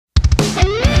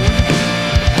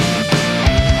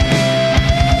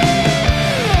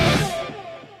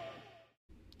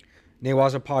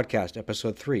Newaza Podcast,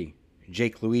 Episode 3.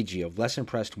 Jake Luigi of Less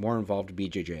Impressed, More Involved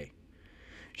BJJ.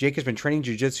 Jake has been training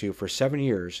jiu-jitsu for 7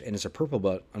 years and is a purple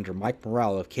belt under Mike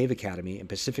Morrell of Cave Academy in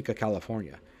Pacifica,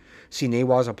 California. See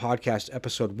Newaza Podcast,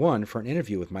 Episode 1 for an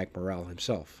interview with Mike Morrell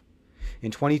himself.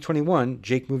 In 2021,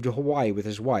 Jake moved to Hawaii with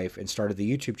his wife and started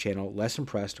the YouTube channel Less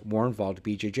Impressed, More Involved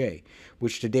BJJ,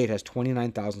 which to date has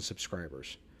 29,000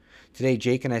 subscribers. Today,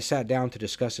 Jake and I sat down to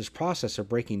discuss his process of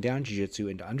breaking down jiu-jitsu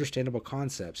into understandable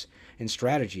concepts and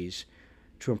strategies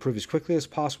to improve as quickly as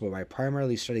possible by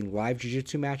primarily studying live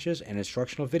jiu-jitsu matches and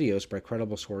instructional videos by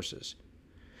credible sources.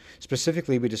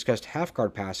 Specifically, we discussed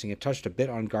half-guard passing and touched a bit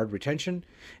on guard retention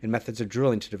and methods of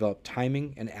drilling to develop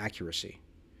timing and accuracy.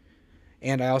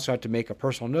 And I also had to make a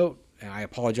personal note, and I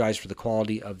apologize for the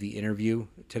quality of the interview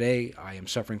today. I am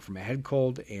suffering from a head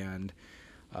cold and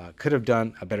could have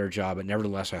done a better job, but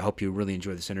nevertheless, I hope you really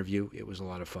enjoy this interview. It was a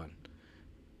lot of fun.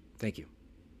 Thank you.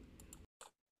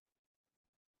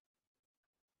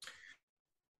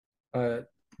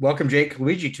 Welcome, Jake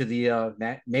Luigi, to the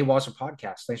Newaza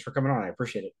Podcast. Thanks for coming on. I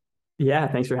appreciate it. Yeah,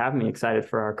 thanks for having me. Excited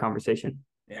for our conversation.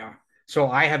 Yeah.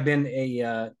 So I have been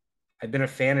I've been a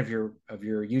fan of your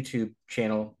YouTube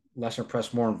channel, Less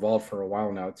Impressed, More Involved, for a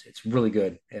while now. It's really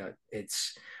good. I'm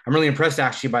really impressed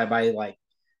actually by like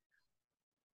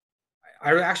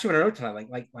I actually want to know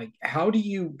tonight, like how do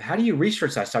you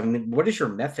research that stuff? I mean, what is your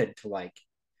method to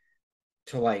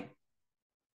like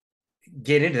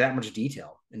get into that much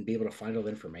detail and be able to find all the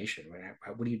information?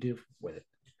 What do you do with it?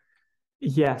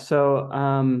 Yeah, so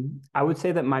I would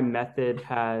say that my method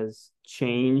has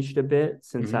changed a bit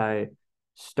since I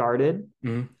started,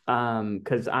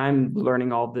 because I'm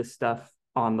learning all this stuff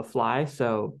on the fly.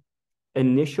 So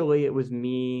initially, it was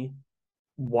me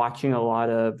watching a lot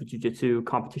of jiu-jitsu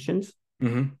competitions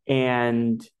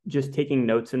and just taking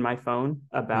notes in my phone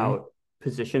about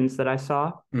positions that I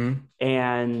saw.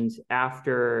 And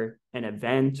after an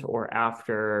event or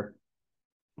after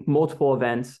multiple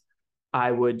events, I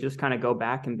would just kind of go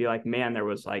back and be like, man, there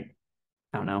was like,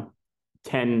 I don't know,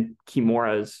 10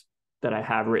 Kimuras that I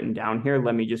have written down here.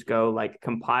 Let me just go like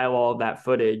compile all of that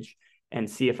footage and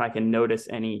see if I can notice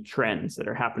any trends that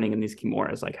are happening in these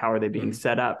Kimuras. Like, how are they being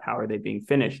set up? How are they being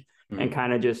finished? And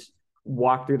kind of just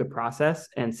walk through the process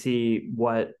and see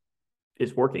what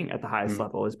is working at the highest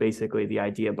level is basically the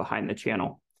idea behind the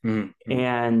channel.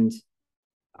 And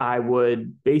I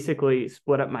would basically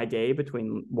split up my day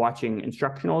between watching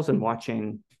instructionals and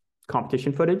watching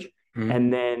competition footage,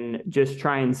 and then just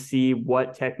try and see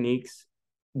what techniques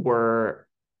were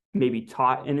maybe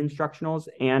taught in instructionals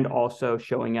and also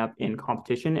showing up in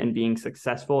competition and being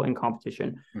successful in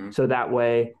competition. So that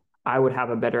way I would have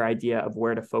a better idea of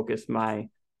where to focus my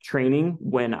training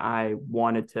when I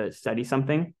wanted to study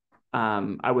something.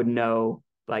 I would know,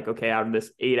 like, okay, out of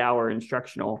this 8-hour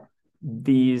instructional,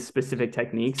 these specific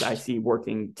techniques I see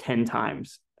working 10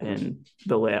 times in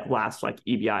the last like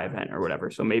EBI event or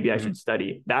whatever. So maybe I should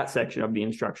study that section of the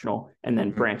instructional and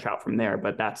then branch out from there.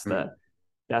 But that's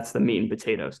the meat and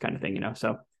potatoes kind of thing, you know?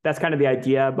 So that's kind of the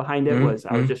idea behind it. Was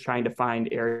I was just trying to find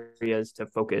areas to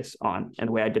focus on. And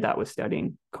the way I did that was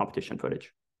studying competition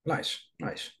footage. Nice.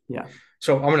 Yeah.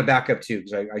 So I'm going to back up too,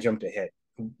 because I jumped ahead.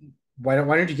 Why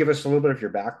don't you give us a little bit of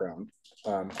your background?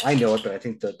 I know it, but I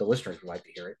think the listeners would like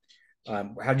to hear it.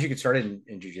 How did you get started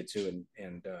in jiu-jitsu,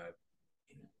 and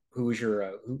who's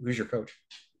your coach?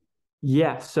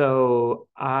 Yeah, so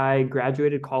I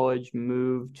graduated college,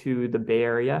 moved to the Bay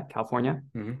Area, California,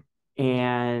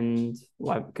 and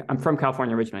well, I'm from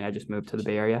California originally. I just moved to the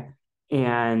Bay Area,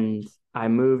 and I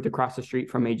moved across the street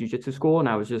from a jiu-jitsu school, and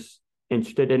I was just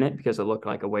interested in it because it looked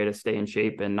like a way to stay in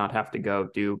shape and not have to go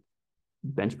do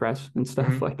bench press and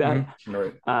stuff like that.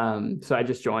 Right. So I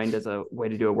just joined as a way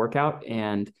to do a workout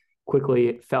and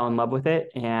quickly fell in love with it.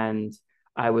 And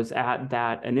I was at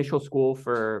that initial school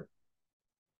for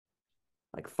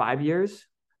like 5 years.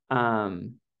 I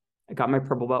got my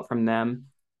purple belt from them.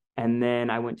 And then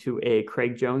I went to a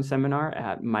Craig Jones seminar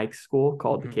at Mike's school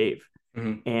called The Cave.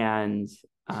 And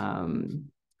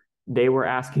they were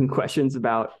asking questions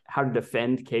about how to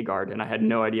defend K-guard. And I had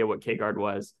no idea what K-guard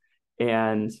was.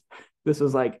 And this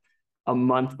was like a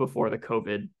month before the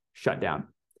COVID shutdown.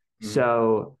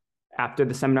 So after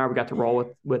the seminar, we got to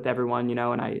roll with everyone, you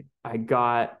know, and I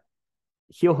got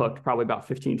heel hooked probably about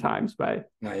 15 times by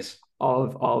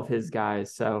all of his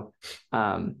guys. So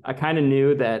I kind of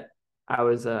knew that I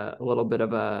was a little bit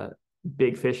of a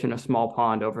big fish in a small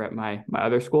pond over at my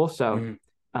other school. So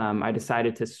I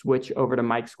decided to switch over to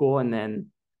Mike's school, and then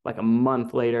like a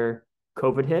month later,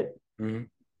 COVID hit.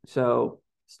 So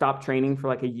stopped training for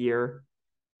like a year,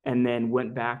 and then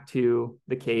went back to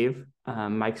the cave,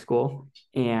 Mike School,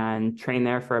 and trained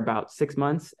there for about 6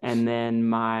 months. And then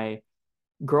my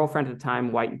girlfriend at the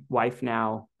time, wife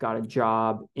now, got a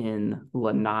job in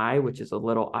Lanai, which is a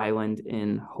little island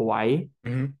in Hawaii.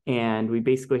 And we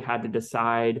basically had to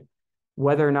decide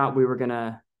whether or not we were going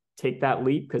to take that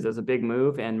leap, because it was a big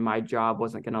move and my job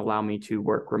wasn't going to allow me to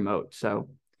work remote. So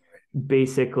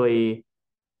basically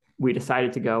we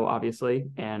decided to go, obviously,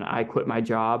 and I quit my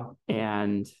job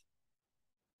and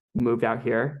moved out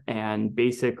here. And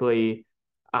basically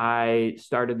I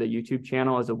started the YouTube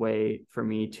channel as a way for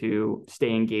me to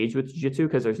stay engaged with jiu-jitsu,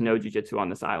 because there's no jiu-jitsu on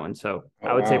this island. So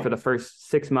I would say for the first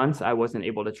 6 months, I wasn't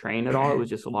able to train at all. It was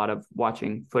just a lot of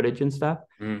watching footage and stuff.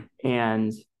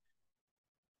 And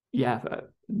yeah,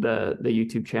 the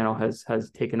YouTube channel has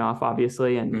taken off,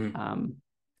 obviously. And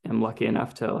I'm lucky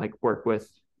enough to like work with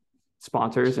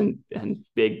sponsors and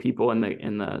big people in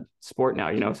the sport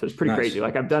now, so it's pretty crazy.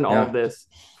 Like I've done all of this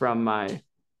from my,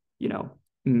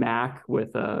 Mac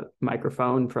with a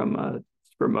microphone from a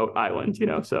remote island,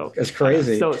 so it's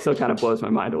crazy. Still kind of blows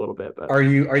my mind a little bit. But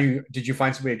did you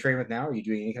find somebody to train with now? Are you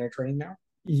doing any kind of training now?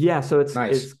 Yeah. So it's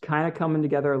kind of coming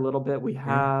together a little bit. We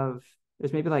have,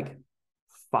 there's maybe like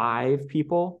 5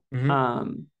 people.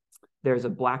 There's a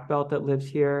black belt that lives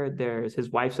here. There's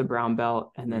his wife's a brown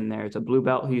belt. And then there's a blue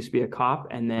belt who used to be a cop.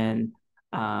 And then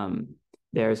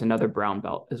there's another brown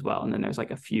belt as well. And then there's like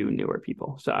a few newer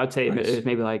people. So I would say there's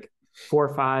maybe like 4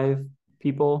 or 5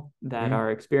 people that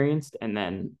are experienced, and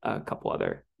then a couple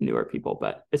other newer people.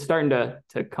 But it's starting to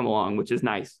come along, which is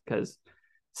nice, because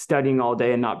studying all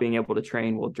day and not being able to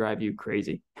train will drive you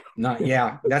crazy.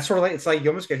 That's sort of like, it's like you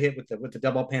almost get hit with the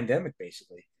double pandemic,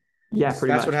 basically. Yeah,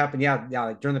 pretty much. What happened. Yeah.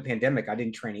 Like during the pandemic, I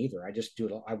didn't train either. I just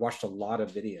I watched a lot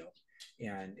of video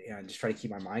and just try to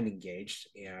keep my mind engaged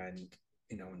and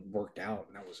worked out,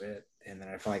 and that was it. And then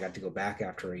I finally got to go back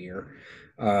after a year,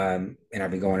 and I've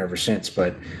been going ever since.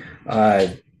 But my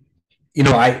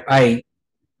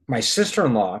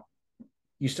sister-in-law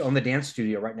used to own the dance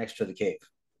studio right next to the cave.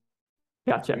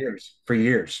 Gotcha. For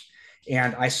years.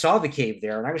 And I saw the cave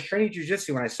there, and I was training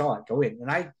jiu-jitsu when I saw it go in.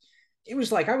 And it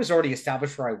was like I was already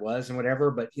established where I was and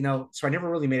whatever, but so I never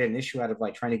really made an issue out of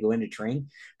like trying to go in to train.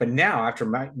 But now, after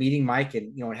meeting Mike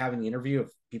and and having the interview, if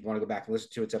people want to go back and listen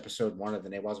to, it's episode 1 of the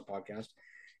Nawazin podcast,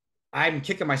 I'm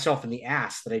kicking myself in the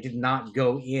ass that I did not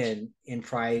go in and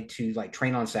try to like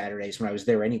train on Saturdays when I was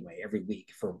there anyway every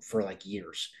week for like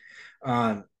years.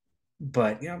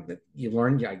 But you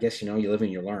learn. I guess you live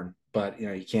and you learn. But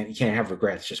you can't have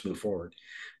regrets. Just move forward.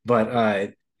 But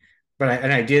I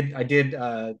did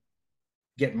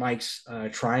get Mike's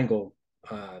triangle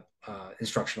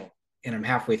instructional, and I'm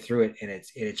halfway through it, and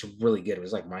it's really good. It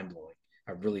was like mind blowing.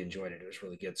 I really enjoyed it. It was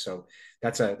really good. So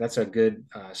that's a good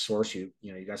source. You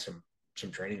got some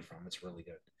training from. It's really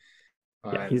good.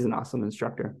 He's an awesome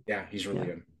instructor. Yeah, he's really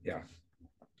good. Yeah.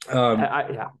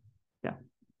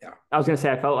 I was gonna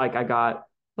say, I felt like I got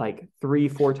like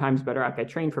 3-4 times better. Like I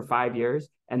trained for 5 years,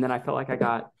 and then I felt like I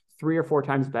got 3 or 4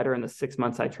 times better in the 6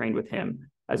 months I trained with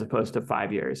him, as opposed to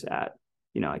 5 years at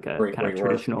like a kind of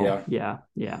traditional.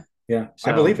 So,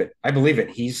 I believe it.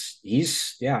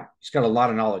 He's got a lot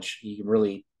of knowledge. He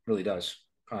really does.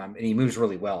 And he moves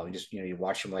really well. He just, you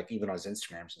watch him like even on his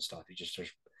Instagrams and stuff. He just does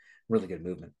really good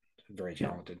movement. Very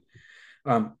talented.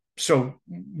 So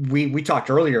we talked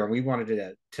earlier, and we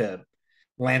wanted to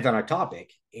land on a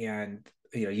topic. And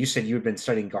you said you had been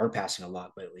studying guard passing a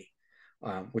lot lately,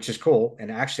 which is cool.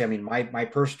 And actually, I mean, my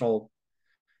personal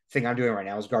thing I'm doing right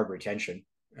now is guard retention,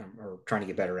 or trying to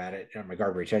get better at it. My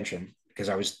guard retention, because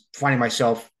I was finding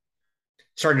myself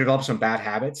starting to develop some bad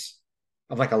habits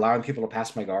of like allowing people to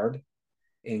pass my guard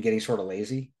and getting sort of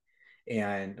lazy.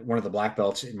 And one of the black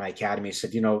belts in my academy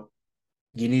said, you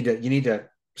need to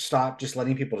stop just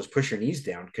letting people just push your knees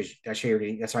down, because that's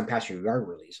how I'm passing your guard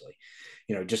really easily.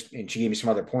 And she gave me some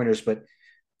other pointers, but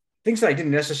things that I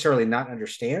didn't necessarily not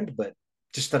understand, but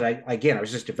just that I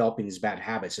was just developing these bad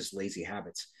habits, these lazy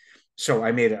habits. So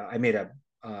I made a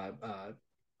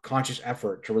conscious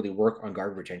effort to really work on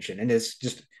guard retention. And it's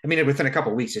just, within a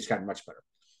couple of weeks, it's gotten much better.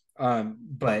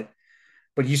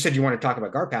 But you said you want to talk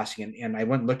about guard passing, and I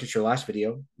went and looked at your last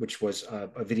video, which was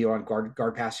a video on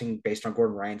guard passing based on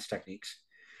Gordon Ryan's techniques.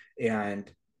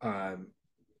 And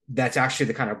that's actually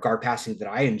the kind of guard passing that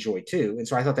I enjoy too. And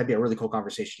so I thought that'd be a really cool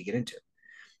conversation to get into.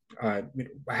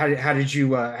 How did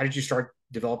you start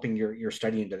developing your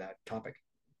study into that topic?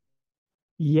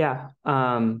 Yeah.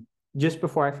 Just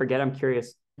before I forget, I'm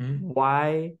curious,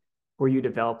 why were you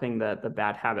developing the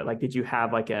bad habit? Like, did you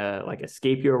have like a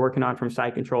escape you were working on from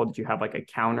side control? Did you have like a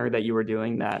counter that you were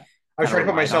doing that? I was trying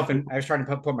to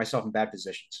put myself in bad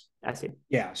positions. I see.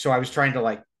 Yeah. So I was trying to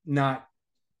like not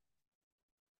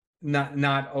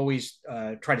always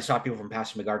try to stop people from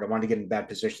passing my guard. I wanted to get in bad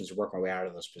positions and work my way out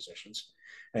of those positions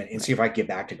and see if I could get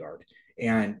back to guard.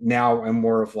 And now I'm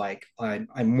more of like, I'm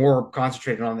more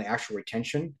concentrated on the actual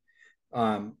retention.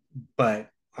 But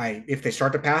if they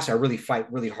start to pass, I really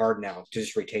fight really hard now to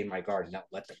just retain my guard and not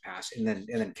let them pass, and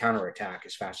then counterattack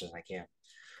as fast as I can.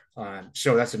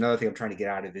 So that's another thing I'm trying to get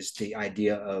out of, is the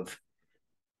idea of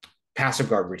passive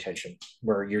guard retention,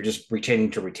 where you're just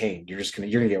retaining to retain. You're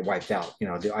gonna get wiped out.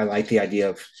 I like the idea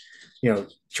of, to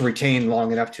retain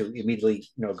long enough to immediately,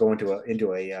 go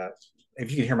into a. If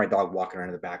you can hear my dog walking around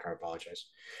in the back, I apologize.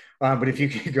 But if you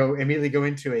can immediately go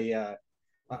into a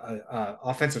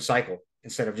offensive cycle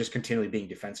instead of just continually being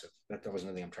defensive, that was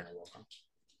another thing I'm trying to work on.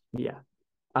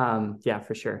 Yeah,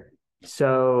 for sure.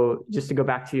 So just to go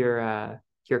back to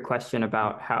your question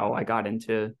about how I got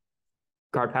into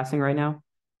guard passing right now.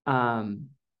 I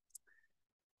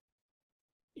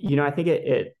think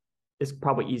it is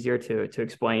probably easier to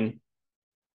explain.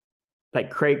 Like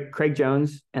Craig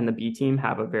Jones and the B team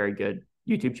have a very good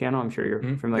YouTube channel. I'm sure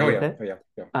you're familiar with it. Yeah.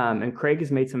 And Craig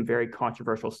has made some very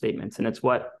controversial statements, and it's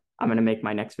what I'm going to make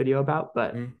my next video about.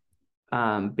 But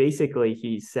basically,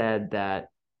 he said that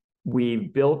we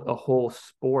built a whole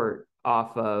sport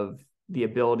off of the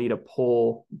ability to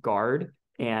pull guard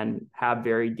and have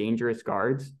very dangerous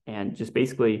guards, and just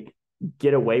basically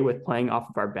get away with playing off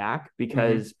of our back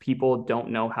because people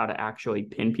don't know how to actually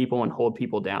pin people and hold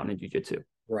people down in jiu-jitsu.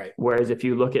 Right. Whereas if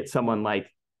you look at someone like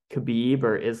Khabib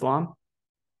or Islam,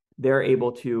 they're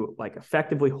able to like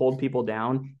effectively hold people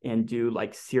down and do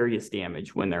like serious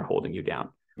damage when they're holding you down.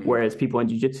 Whereas people in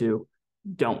jiu-jitsu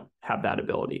don't have that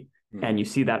ability. And you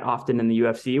see that often in the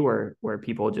UFC where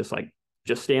people just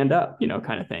stand up,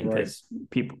 kind of thing. Because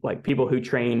people who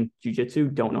train jiu-jitsu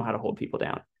don't know how to hold people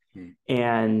down.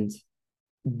 And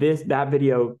that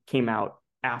video came out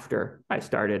after I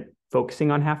started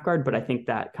focusing on half guard, but I think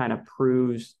that kind of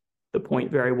proves the point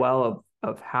very well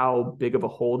of how big of a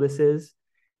hole this is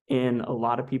in a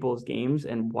lot of people's games,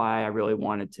 and why I really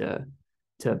wanted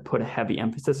to put a heavy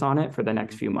emphasis on it for the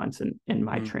next few months in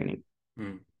my training.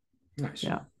 Nice.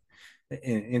 Yeah.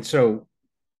 And so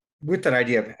with that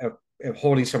idea of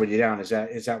holding somebody down, is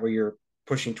that where you're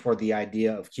pushing toward the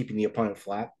idea of keeping the opponent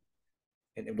flat,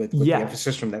 and with the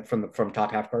emphasis from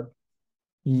top half guard?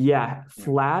 Yeah,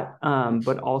 flat.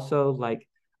 But also like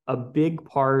a big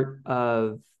part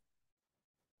of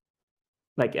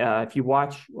if you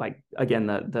watch again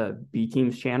the B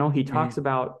team's channel, he talks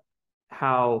about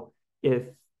how if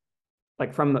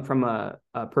from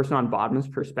a person on bottom's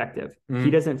perspective, he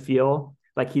doesn't feel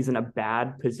like he's in a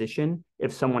bad position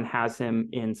if someone has him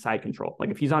in side control. Like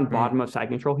if he's on bottom of side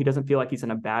control, he doesn't feel like he's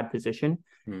in a bad position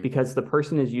because the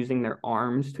person is using their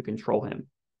arms to control him.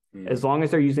 As long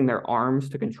as they're using their arms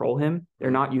to control him,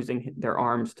 they're not using their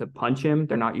arms to punch him.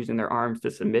 They're not using their arms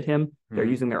to submit him. They're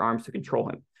using their arms to control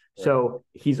him. Right. So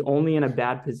he's only in a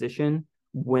bad position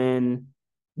when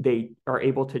they are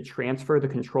able to transfer the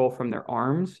control from their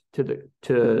arms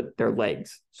to their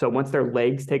legs. So once their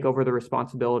legs take over the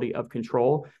responsibility of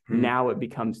control, now it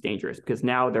becomes dangerous because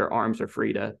now their arms are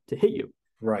free to hit you.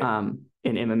 Right.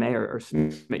 In MMA or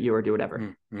submit you or do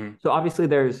whatever. So obviously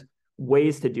there's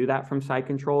ways to do that from side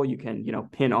control. You can,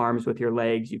 pin arms with your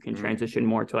legs. You can transition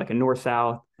more to like a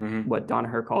north-south, what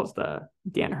Danaher calls the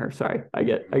Danaher. Sorry, I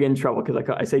get in trouble because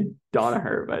I say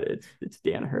Danaher, but it's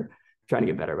Danaher. I'm trying to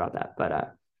get better about that.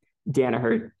 But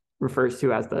Danaher refers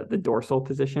to as the dorsal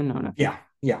position. I don't know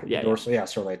dorsal. Yeah,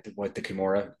 sort of like the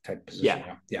Kimura type position.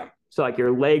 Yeah. So like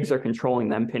your legs are controlling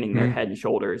them, pinning their head and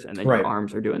shoulders, and then your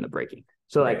arms are doing the braking.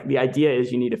 So like the idea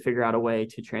is you need to figure out a way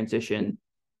to transition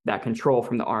that control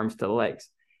from the arms to the legs.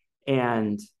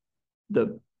 And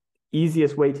the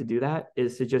easiest way to do that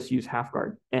is to just use half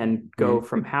guard and go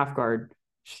from half guard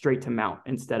straight to mount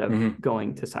instead of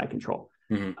going to side control.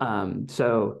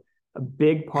 So a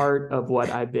big part of what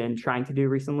I've been trying to do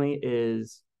recently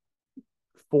is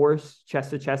force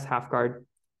chest to chest half guard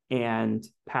and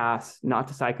pass not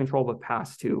to side control, but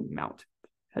pass to mount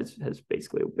has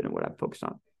basically been what I've focused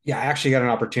on. Yeah, I actually got an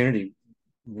opportunity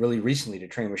really recently to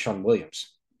train with Sean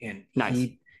Williams. And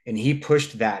he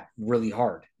pushed that really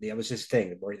hard. That was his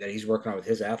thing that he's working on with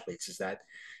his athletes, is that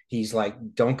he's like,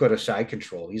 don't go to side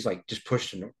control. He's like, just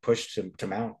push to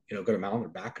mount, go to mount or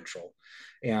back control.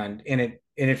 And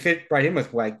it fit right in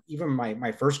with like even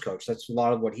my first coach. That's a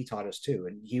lot of what he taught us too.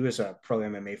 And he was a pro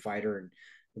MMA fighter, and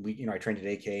we, I trained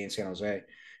at AK in San Jose.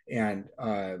 And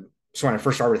so when I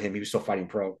first started with him, he was still fighting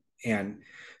pro. And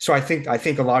so I think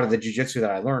a lot of the jiu-jitsu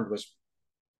that I learned was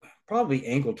probably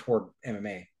angled toward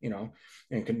MMA, and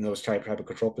in those type of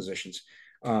control positions.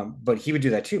 But he would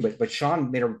do that too. But Sean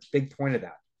made a big point of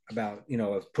that. about,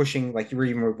 of pushing, like you were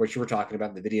even what you were talking about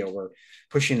in the video, where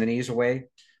pushing the knees away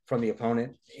from the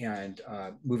opponent and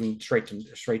moving straight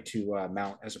to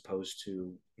mount, as opposed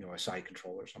to a side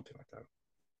control or something like that.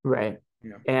 Right.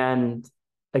 Yeah. And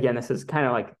again, this is kind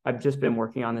of like, I've just been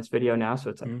working on this video now, so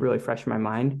it's like really fresh in my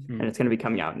mind, and it's going to be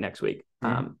coming out next week.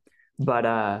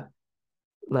 But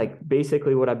like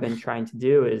basically what I've been trying to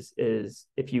do is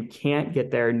if you can't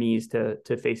get their knees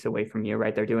to face away from you,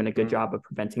 right, they're doing a good job of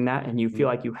preventing that, and you feel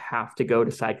like you have to go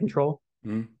to side control,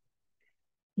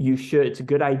 you should, it's a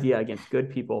good idea against good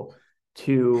people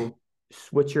to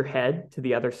switch your head to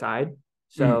the other side.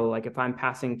 So like if I'm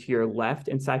passing to your left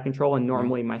in side control, and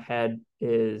normally my head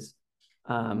is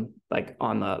like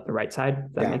on the right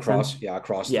side. That makes sense?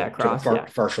 Across the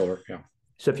far shoulder. Yeah.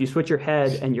 So if you switch your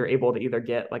head and you're able to either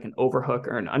get like an overhook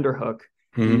or an underhook,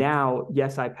 now,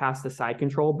 yes, I pass the side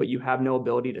control, but you have no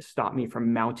ability to stop me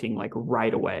from mounting like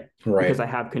right away, because I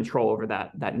have control over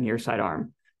that near side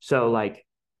arm. So like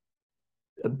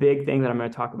a big thing that I'm going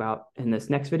to talk about in this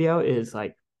next video is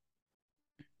like,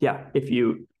 yeah, if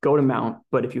you go to mount,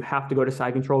 but if you have to go to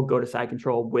side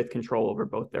control with control over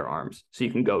both their arms, so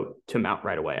you can go to mount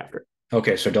right away after.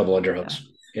 Okay, so double underhooks.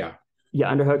 Yeah.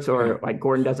 Yeah, underhooks, or like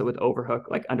Gordon does it with overhook,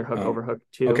 like underhook, overhook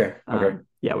too. Okay.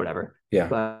 Yeah, whatever. Yeah.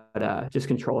 But just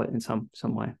control it in some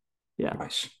way. Yeah.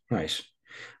 Nice.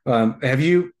 Have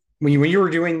you, when you were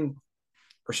doing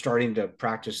or starting to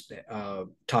practice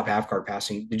top half guard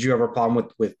passing, did you have a problem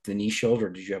with the knee shield, or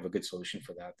did you have a good solution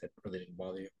for that really didn't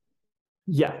bother you?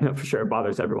 Yeah, no, for sure. It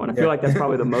bothers everyone. I feel like that's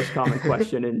probably the most common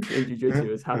question in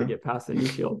jiu-jitsu is how to get past the knee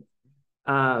shield.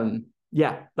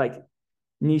 Yeah, like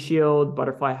knee shield,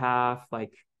 butterfly half,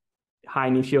 like high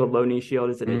knee shield, low knee shield.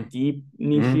 Is it a deep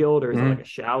knee shield, or is it like a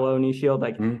shallow knee shield?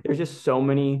 Like there's just so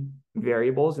many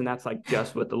variables, and that's like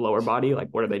just with the lower body. Like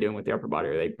what are they doing with the upper body?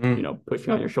 Are they,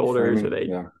 pushing on your shoulders? Are they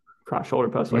cross shoulder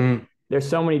post? Like there's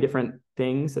so many different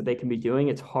things that they can be doing.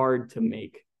 It's hard to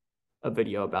make a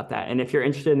video about that. And if you're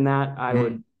interested in that, I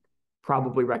would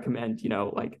probably recommend,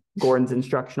 like Gordon's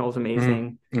instructional is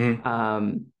amazing.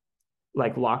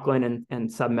 Like Lachlan and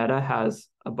Submeta has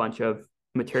a bunch of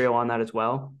material on that as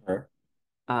well.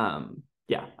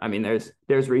 Yeah, I mean, there's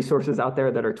resources out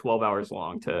there that are 12 hours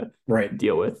long to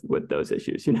deal with those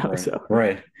issues, So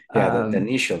yeah, the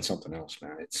knee shield's something else,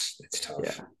 man. It's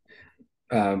tough.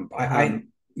 Yeah. I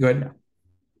go ahead.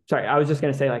 Sorry, I was just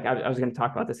gonna say, like, I was gonna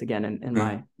talk about this again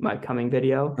in my coming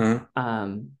video.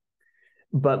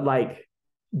 But like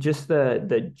just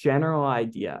the general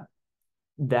idea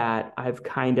that I've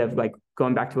kind of like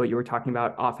going back to what you were talking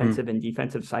about, offensive and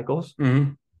defensive cycles.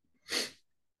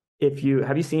 Have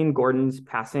you seen Gordon's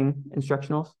passing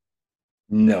instructionals?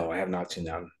 No, I have not seen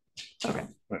that. Okay.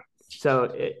 So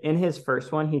in his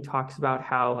first one, he talks about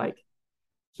how like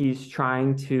he's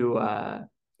trying to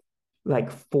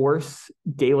like force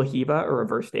De La Riva or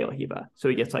reverse De La Riva. So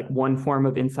he gets like one form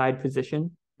of inside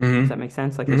position. Does that make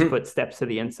sense? Like his foot steps to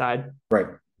the inside. Right.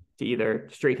 To either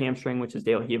straight hamstring, which is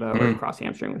De La Riva, or cross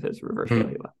hamstring, which is reverse De La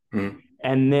Riva.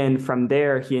 And then from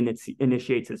there, he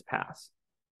initiates his pass.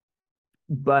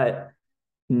 But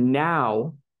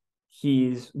now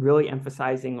he's really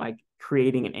emphasizing like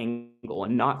creating an angle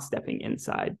and not stepping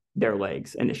inside their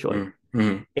legs initially.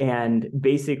 And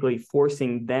basically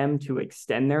forcing them to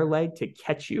extend their leg to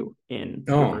catch you in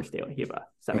reverse De La Riva.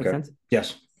 Does that make sense?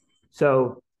 Yes.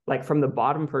 So like from the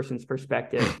bottom person's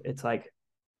perspective, it's like,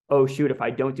 oh shoot, if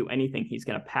I don't do anything, he's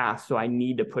going to pass. So I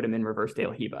need to put him in reverse De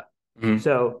La Riva.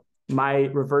 So my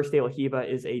reverse De La Riva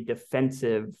is a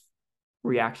defensive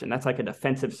reaction. That's like a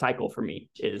defensive cycle for me,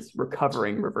 is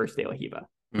recovering reverse De La Riva.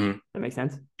 That makes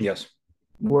sense? Yes.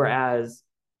 Whereas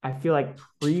I feel like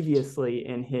previously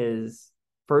in his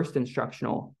first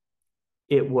instructional,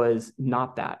 it was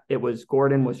not that. It was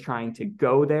Gordon was trying to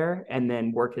go there and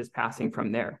then work his passing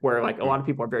from there, where like a lot of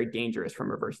people are very dangerous from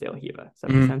reverse De La Riva. Does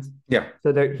that make sense? Yeah.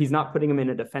 So he's not putting him in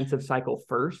a defensive cycle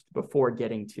first before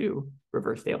getting to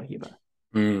reverse De La Riva.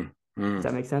 Does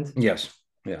that make sense? Yes.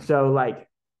 Yeah. So like,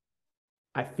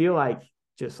 I feel like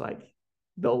just like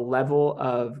the level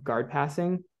of guard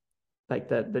passing, like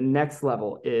the next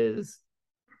level is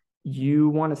you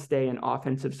want to stay in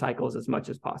offensive cycles as much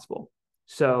as possible.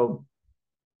 So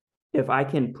if I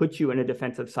can put you in a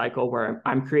defensive cycle where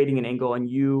I'm creating an angle and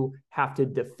you have to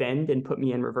defend and put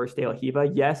me in reverse De La Riva,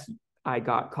 yes, I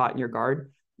got caught in your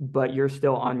guard, but you're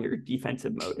still on your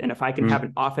defensive mode. And if I can have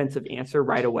an offensive answer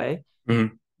right away,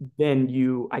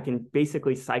 then I can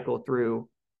basically cycle through,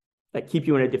 like keep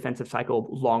you in a defensive cycle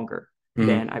longer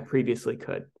than I previously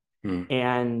could.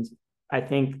 And I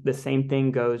think the same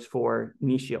thing goes for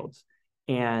knee shields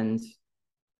and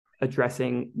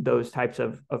addressing those types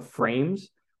of frames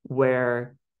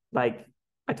where like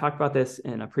I talked about this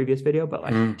in a previous video, but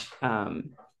like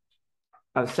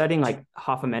I was studying like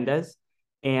Hoffa Mendes,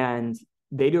 and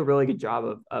they do a really good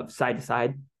job of side to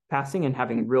side passing and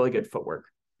having really good footwork.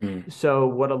 So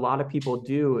what a lot of people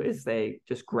do is they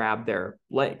just grab their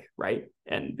leg, right?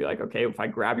 And be like, okay, if I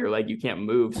grab your leg, you can't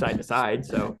move side to side.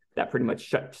 So that pretty much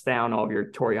shuts down all of your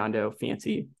Toreando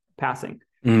fancy passing.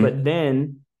 But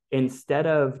then instead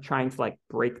of trying to like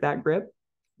break that grip,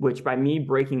 which by me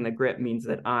breaking the grip means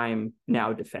that I'm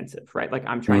now defensive, right? Like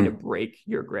I'm trying to break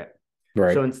your grip.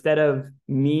 Right. So instead of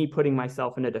me putting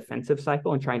myself in a defensive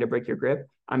cycle and trying to break your grip,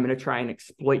 I'm going to try and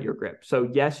exploit your grip. So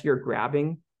yes, you're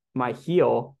grabbing my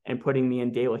heel and putting me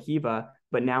in De La Riva,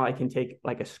 but now I can take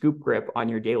like a scoop grip on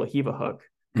your De La Riva hook.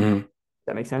 Does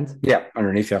that make sense? Yeah,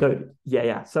 underneath. Yeah. So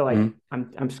yeah. So like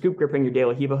I'm scoop gripping your De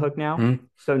La Riva hook now.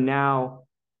 So now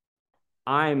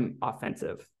I'm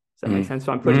offensive. Does that make sense?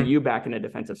 So I'm putting you back in a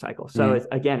defensive cycle. So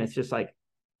it's just like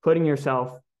putting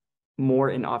yourself more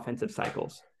in offensive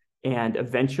cycles, and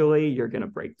eventually you're going to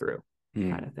break through,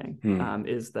 kind of thing.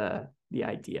 Is the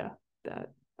idea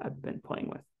that I've been playing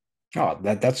with. Oh,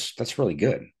 that's really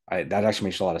good. That actually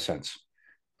makes a lot of sense.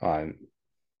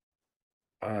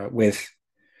 With,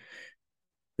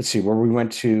 let's see, where we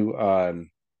went to.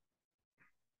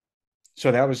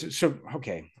 So that was so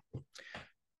okay.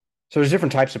 So there's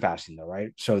different types of passing, though,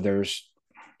 right? So I'm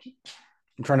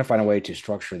trying to find a way to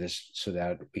structure this so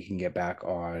that we can get back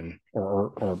on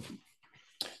or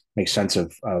make sense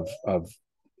of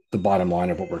the bottom line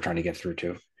of what we're trying to get through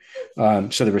to.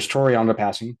 So there was Toreando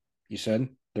passing, you said.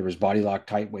 There was body lock,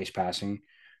 tight waist passing.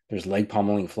 There's leg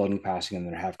pummeling, floating passing, and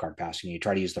then half guard passing. You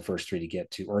try to use the first three to get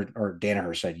to, or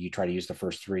Danaher said you try to use the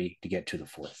first three to get to the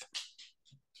fourth.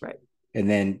 Right. And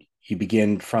then you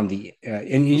begin from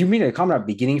and you made a comment about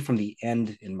beginning from the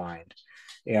end in mind,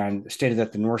 and stated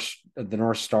that the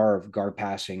North Star of guard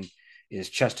passing is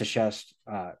chest to chest,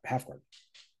 half guard.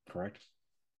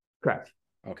 Correct.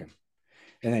 Okay.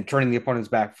 And then turning the opponent's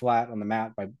back flat on the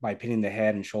mat by pinning the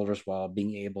head and shoulders while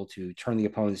being able to turn the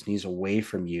opponent's knees away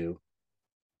from you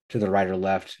to the right or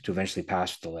left to eventually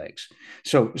pass with the legs.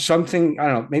 So something, I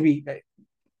don't know, maybe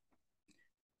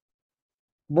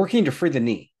working to free the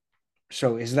knee.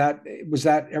 So was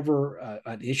that ever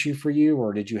an issue for you,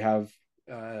 or did you have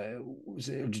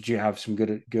some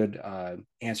good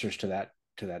answers to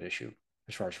that issue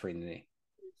as far as freeing the knee?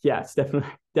 Yeah, it's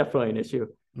definitely an issue.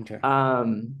 Okay.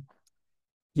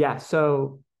 Yeah.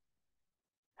 So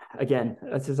again,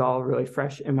 this is all really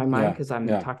fresh in my mind because I'm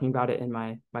talking about it in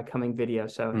my coming video.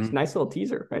 So it's a nice little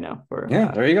teaser right now for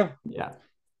there you go. Yeah.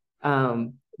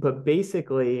 But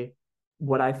basically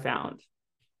what I found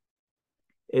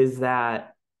is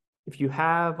that if you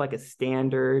have like a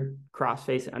standard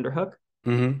crossface underhook,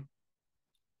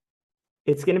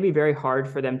 it's going to be very hard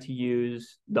for them to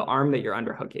use the arm that you're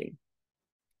underhooking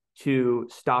to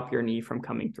stop your knee from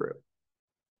coming through.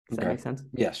 Does that make sense?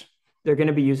 Yes. They're going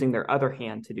to be using their other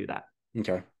hand to do that.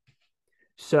 Okay.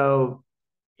 So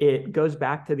it goes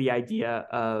back to the idea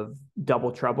of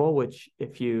double trouble, which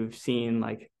if you've seen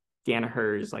like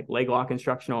Danaher's like leg lock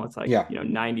instructional, it's like,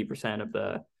 90% of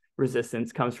the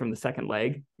resistance comes from the second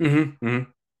leg.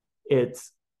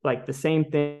 It's like the same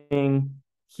thing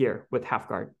here with half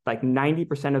guard. Like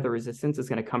 90% of the resistance is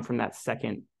going to come from that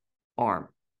second arm.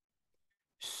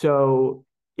 So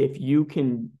if you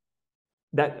can,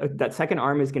 that second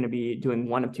arm is going to be doing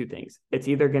one of two things. It's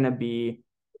either going to be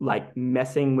like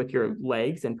messing with your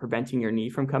legs and preventing your knee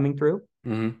from coming through,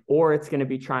 or it's going to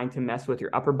be trying to mess with your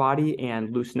upper body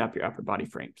and loosen up your upper body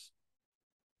frames.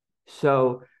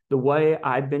 So the way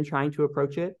I've been trying to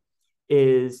approach it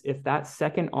is if that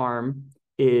second arm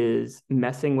is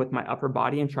messing with my upper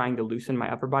body and trying to loosen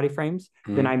my upper body frames,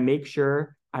 then I make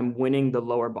sure I'm winning the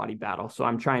lower body battle. So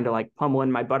I'm trying to like pummel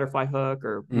in my butterfly hook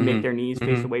or make their knees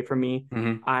face away from me.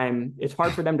 It's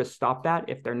hard for them to stop that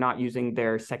if they're not using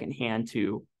their second hand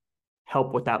to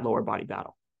help with that lower body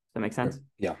battle. Does that make sense?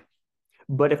 Yeah.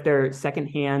 But if their second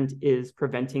hand is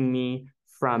preventing me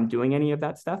from doing any of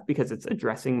that stuff because it's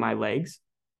addressing my legs,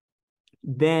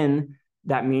 then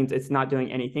that means it's not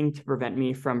doing anything to prevent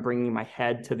me from bringing my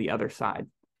head to the other side.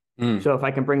 So if I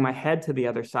can bring my head to the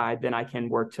other side, then I can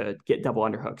work to get double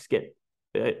underhooks, get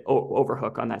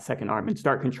overhook on that second arm and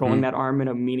start controlling that arm in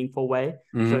a meaningful way.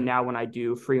 So now when I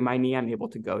do free my knee, I'm able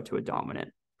to go to a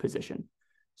dominant position.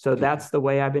 So that's the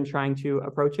way I've been trying to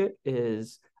approach it,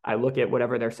 is I look at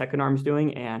whatever their second arm's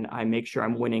doing and I make sure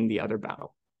I'm winning the other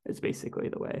battle. It's basically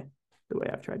the way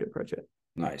I've tried to approach it.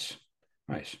 Nice.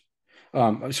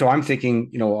 So I'm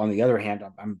thinking, on the other hand,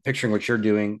 I'm picturing what you're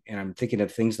doing, and I'm thinking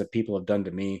of things that people have done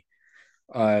to me.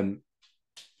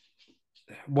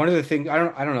 one of the things I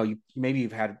don't know, maybe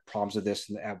you've had problems with this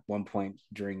at one point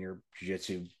during your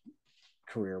jiu-jitsu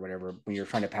career or whatever, when you're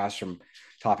trying to pass from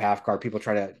top half guard, people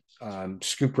try to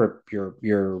scoop grip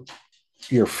your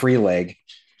free leg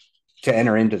to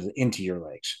enter into your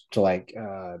legs to like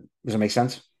does it make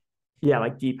sense? Yeah,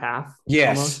 like deep half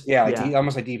Yes, almost. yeah, like Yeah.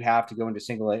 almost like deep half to go into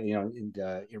single leg, in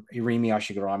Irimi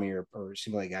Ashigarami or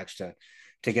single leg X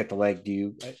to get the leg. Do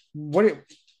you what?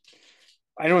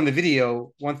 I know in the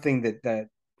video, one thing that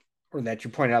you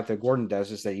pointed out that Gordon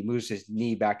does is that he moves his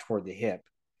knee back toward the hip.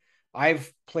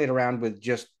 I've played around with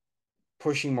just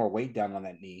pushing more weight down on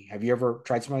that knee. Have you ever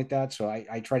tried something like that? So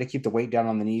I try to keep the weight down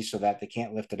on the knee so that they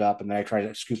can't lift it up, and then I try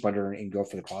to scoop under and go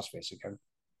for the crossface again.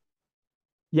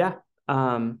 Yeah.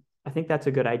 I think that's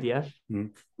a good idea. Mm-hmm.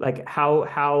 Like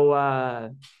I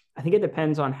think it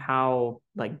depends on how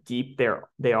like deep they are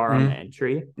on the Mm-hmm.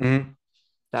 entry. Mm-hmm.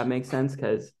 That makes sense.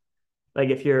 Cause like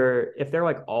if they're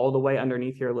like all the way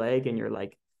underneath your leg and you're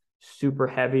like super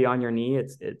heavy on your knee,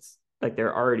 it's like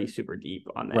they're already super deep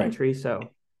on the Right. entry. So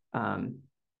um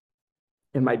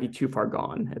it might be too far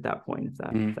gone at that point, if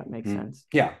that makes Mm-hmm. sense.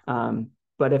 Yeah.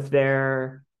 But if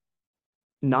they're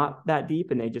not that deep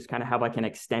and they just kind of have like an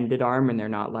extended arm and they're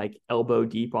not like elbow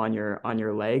deep on your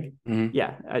leg, Mm-hmm.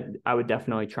 yeah, I would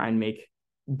definitely try and make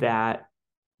that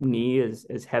knee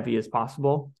as heavy as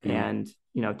possible, Mm-hmm.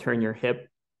 and turn your hip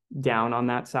down on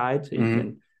that side so you Mm-hmm.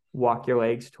 can walk your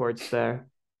legs towards their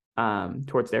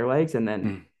legs, and then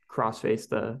Mm-hmm. crossface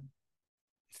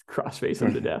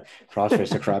them to death. Crossface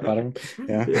the crap out of him.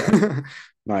 Yeah. Yeah.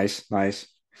 Nice.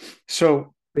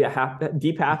 So But yeah,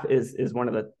 deep half is one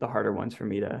of the harder ones for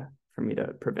me to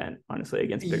prevent, honestly,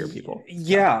 against bigger people.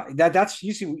 yeah, that's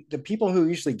usually the people who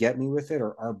usually get me with it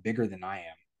are bigger than I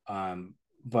am.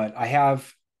 But I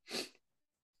have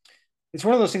it's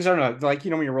one of those things I don't know, like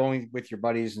when you're rolling with your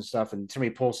buddies and stuff, and somebody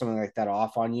pulls something like that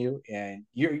off on you, and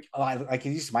you're like at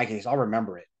least in my case, I'll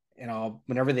remember it, and I'll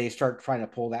whenever they start trying to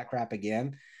pull that crap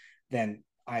again, then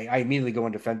I immediately go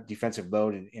into defensive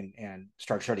mode and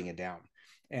start shutting it down.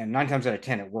 And 9 times out of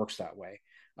 10, it works that way.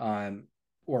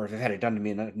 Or if I've had it done to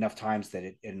me enough times that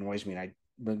it annoys me, and I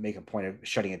make a point of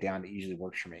shutting it down, it usually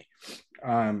works for me.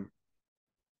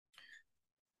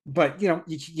 But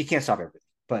you can't stop everything.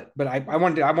 But I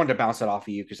wanted to bounce that off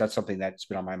of you because that's something that's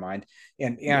been on my mind.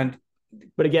 And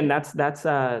but again, that's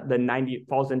the 90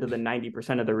 falls into the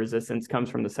 90% of the resistance comes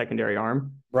from the secondary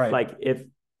arm. right, Like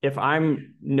if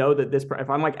I'm know that if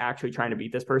I'm like actually trying to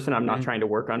beat this person, I'm not mm-hmm. trying to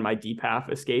work on my deep half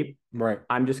escape. Right.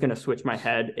 I'm just going to switch my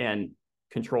head and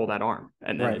control that arm,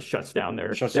 and then it shuts down their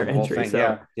entry.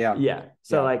 So yeah.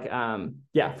 So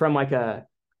from like a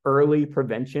early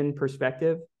prevention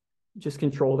perspective, just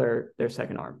control their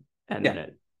second arm, and then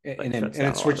it and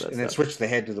then switch the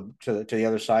head to the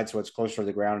other side so it's closer to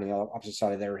the ground and the opposite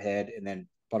side of their head, and then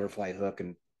butterfly hook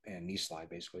and knee slide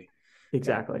basically.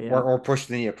 Exactly. Yeah. Or push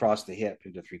the knee across the hip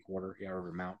into 3/4,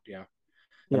 or mount. Yeah.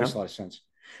 That makes a lot of sense.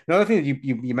 Another thing that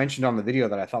you mentioned on the video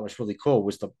that I thought was really cool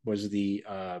was the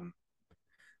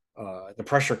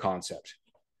pressure concept,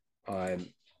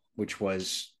 which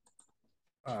was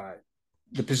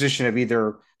the position of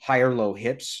either high or low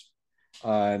hips.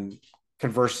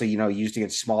 Conversely, used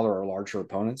against smaller or larger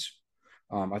opponents.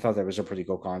 I thought that was a pretty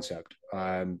cool concept.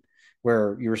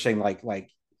 Where you were saying like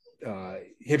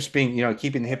hips being,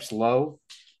 keeping the hips low,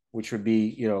 which would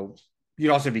be, you'd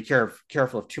also be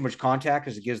careful of too much contact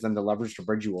because it gives them the leverage to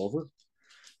bridge you over.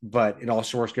 But it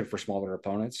also works good for smaller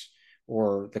opponents.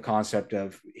 Or the concept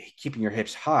of keeping your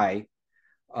hips high,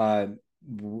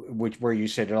 where you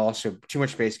said it also too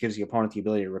much space gives the opponent the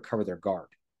ability to recover their guard,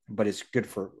 but it's good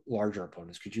for larger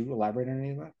opponents. Could you elaborate on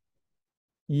any of that?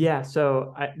 Yeah.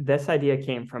 So this idea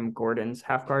came from Gordon's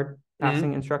half guard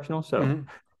passing instructional. So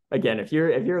again, if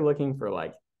you're looking for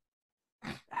like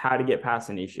how to get past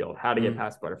a knee shield, how to get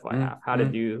past butterfly half, how to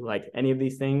do like any of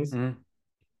these things,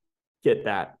 get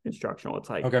that instructional. It's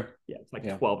like, it's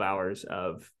like 12 hours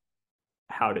of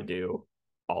how to do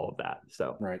all of that.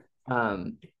 So,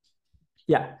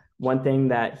 one thing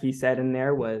that he said in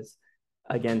there was,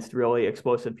 against really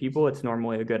explosive people, it's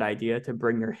normally a good idea to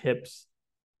bring your hips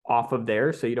off of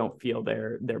there so you don't feel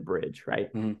their bridge, right?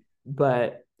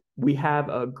 But we have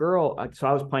a girl, so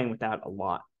I was playing with that a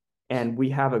lot, and we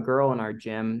have a girl in our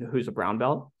gym who's a brown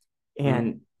belt,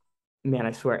 and man,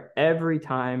 I swear, every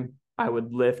time I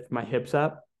would lift my hips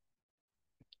up,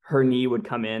 her knee would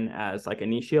come in as like a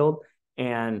knee shield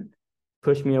and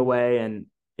push me away, and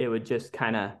it would just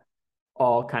kind of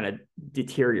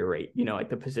deteriorate, like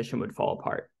the position would fall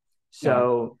apart.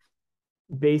 So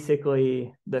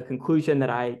basically the conclusion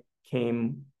that I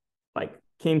came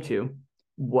to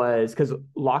was, because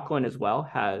Lachlan as well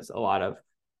has a lot of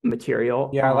material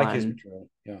Yeah, I like his on. material.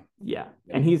 Yeah. Yeah.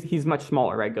 And he's much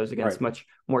smaller, right? Goes against Right. much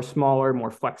more smaller,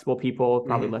 more flexible people,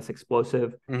 probably Mm-hmm. less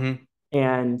explosive. Mm-hmm.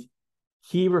 And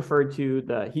he referred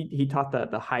to he taught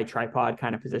the high tripod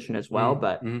kind of position as well,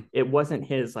 but Mm-hmm. it wasn't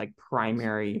his like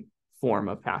primary form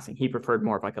of passing. He preferred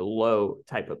more of like a low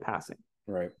type of passing.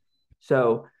 Right.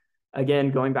 So again,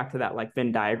 going back to that like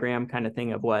Venn diagram kind of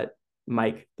thing of what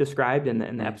Mike described in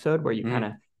the episode, where you kind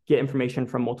of get information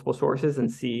from multiple sources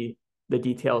and see the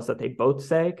details that they both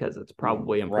say, because it's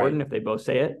probably important if they both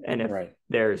say it. And if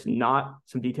there's not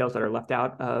some details that are left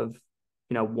out of,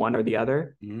 one or the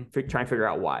other, try and figure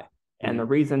out why. And the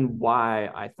reason why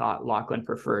I thought Lachlan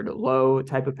preferred a low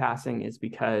type of passing is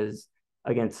because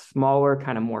against smaller,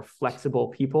 kind of more flexible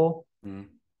people,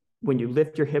 when you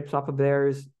lift your hips off of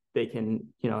theirs, they can,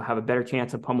 have a better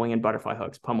chance of pummeling in butterfly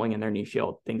hooks, pummeling in their knee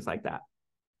shield, things like that.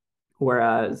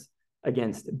 Whereas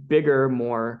against bigger,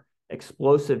 more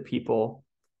explosive people,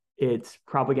 it's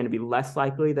probably going to be less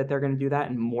likely that they're going to do that,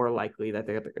 and more likely that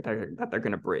they're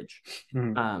going to bridge.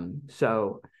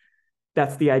 So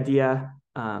that's the idea,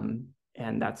 and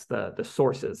that's the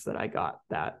sources that I got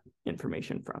that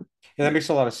information from. Yeah, that makes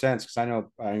a lot of sense, because I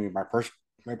know, I mean, my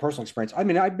personal experience. I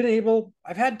mean,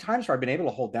 I've had times where I've been able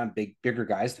to hold down bigger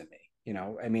guys than me.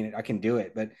 I mean, I can do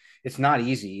it, but it's not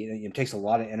easy. It takes a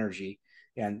lot of energy,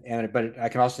 but I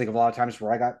can also think of a lot of times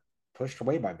where I got pushed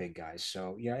away by big guys.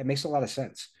 So yeah, it makes a lot of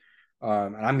sense.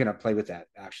 And I'm gonna play with that,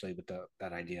 actually, with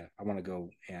that idea. I want to go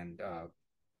and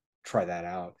try that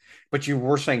out. But you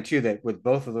were saying too that with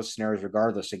both of those scenarios,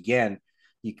 regardless, again,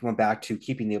 you went back to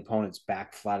keeping the opponent's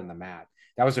back flat on the mat.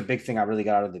 That was a big thing I really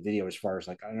got out of the video, as far as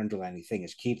like an underlying thing,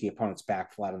 is keep the opponent's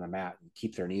back flat on the mat and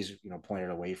keep their knees,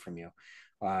 pointed away from you.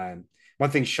 One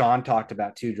thing Sean talked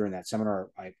about too during that seminar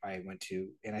I went to,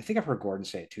 and I think I've heard Gordon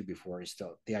say it too before, is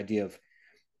the idea of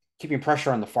keeping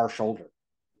pressure on the far shoulder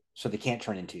so they can't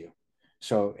turn into you.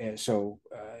 So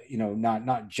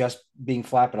not just being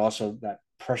flat, but also that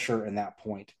pressure in that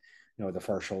point, the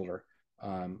far shoulder.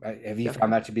 Have you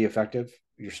found that to be effective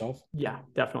yourself? Yeah,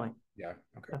 definitely. Yeah.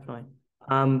 Okay. Definitely.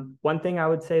 One thing I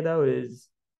would say though is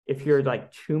if you're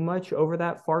like too much over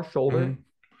that far shoulder,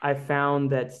 I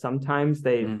found that sometimes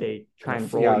they try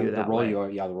and roll you that way.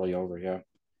 They'll roll you over. Yeah.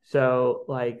 So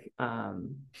like,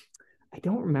 I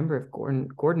don't remember if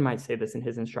Gordon might say this in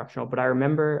his instructional, but I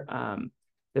remember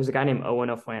there's a guy named Owen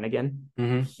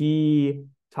O'Flanagan. He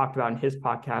talked about in his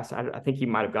podcast, I think he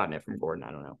might have gotten it from Gordon,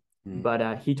 I don't know.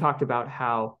 But he talked about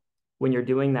how when you're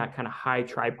doing that kind of high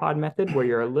tripod method, where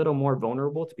you're a little more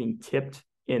vulnerable to being tipped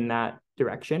in that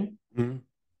direction,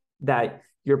 that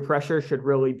your pressure should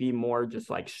really be more just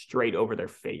like straight over their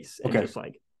face and just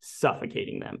like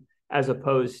suffocating them, as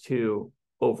opposed to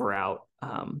over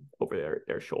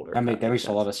their shoulder. That makes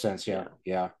a lot of sense.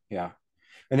 Yeah.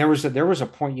 And there was a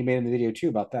point you made in the video too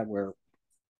about that, where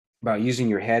about using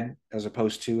your head as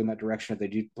opposed to in that direction. If they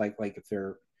do like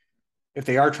if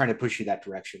they are trying to push you that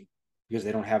direction because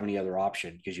they don't have any other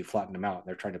option, because you flatten them out and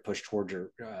they're trying to push towards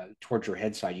your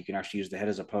head side, you can actually use the head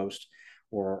as a post.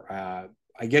 Or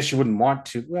I guess you wouldn't want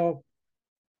to. Well,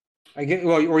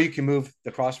 or you can move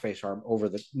the crossface arm over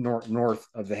the north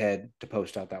of the head to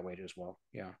post out that way as well.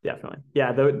 Yeah, definitely.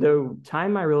 Yeah, the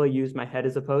time I really use my head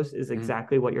as a post is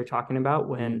exactly what you're talking about,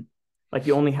 when like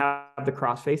you only have the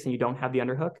crossface and you don't have the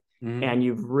underhook, and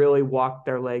you've really walked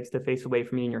their legs to face away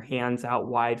from you and your hands out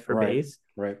wide for base.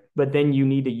 Right. But then you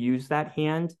need to use that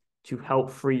hand to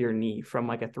help free your knee from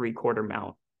like a 3/4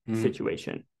 mount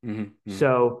situation.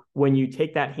 So when you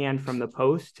take that hand from the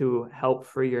post to help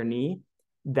free your knee,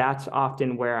 that's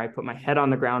often where I put my head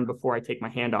on the ground before I take my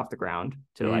hand off the ground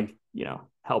to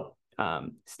help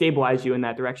stabilize you in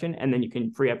that direction. And then you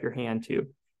can free up your hand to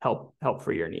help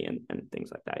free your knee and things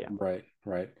like that. Yeah.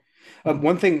 Right.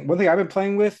 One thing I've been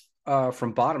playing with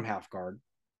from bottom half guard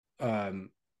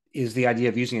is the idea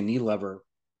of using a knee lever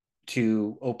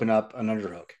to open up an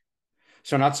underhook.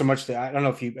 So not so much that, I don't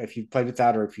know if you played with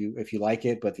that or if you like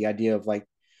it, but the idea of like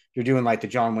you're doing like the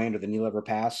John Wayne or the knee lever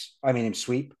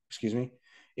sweep, excuse me,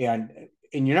 and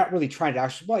you're not really trying to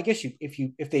actually. Well, I guess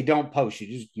if they don't post,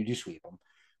 you do sweep them,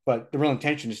 but the real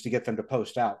intention is to get them to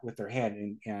post out with their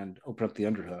hand and open up the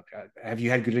underhook. Have you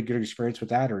had good experience with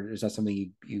that, or is that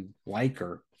something you like?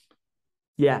 Or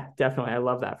yeah, definitely, I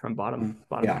love that from bottom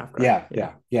half guard.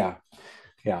 Yeah.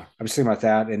 I was thinking about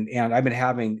that, and I've been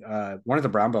having one of the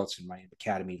brown belts in my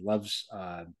academy loves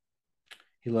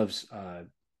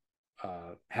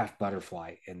half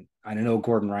butterfly, and I know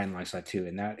Gordon Ryan likes that too,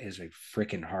 and that is a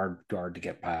freaking hard guard to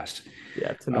get past.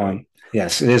 Yeah, it's annoying.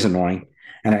 Yes, it is annoying,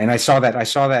 and I saw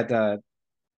that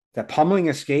pummeling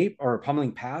escape or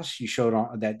pummeling pass you showed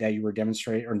on that you were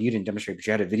demonstrating, or you didn't demonstrate, but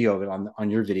you had a video of it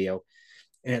on your video.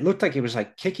 and it looked like it was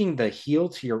like kicking the heel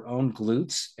to your own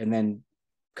glutes and then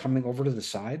coming over to the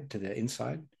side, to the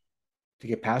inside to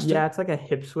get past Yeah, it. it's like a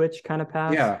hip switch kind of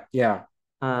pass. Yeah, yeah,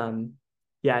 Um,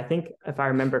 yeah, I think if I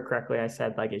remember correctly, I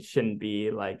said like it shouldn't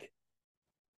be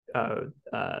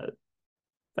uh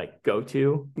like go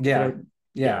to. Did I? yeah,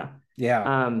 yeah, Yeah.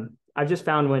 yeah. I've just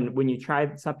found when you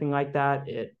try something like that,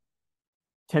 it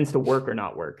tends to work or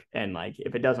not work. And like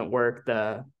if it doesn't work,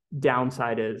 the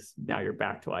downside is now you're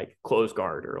back to like close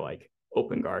guard or like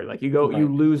open guard. Like you Right,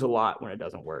 lose a lot when it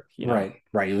doesn't work, you know? right,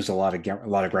 right. You lose a lot of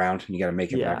ground, and you got to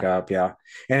make it back Yeah. up. Yeah,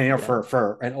 and Yeah.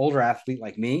 for an older athlete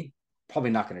like me,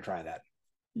 probably not going to try that.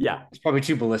 Yeah. It's probably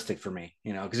too ballistic for me,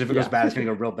 because if it goes Yeah. bad, it's going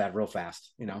to go real bad real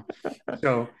fast.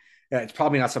 So it's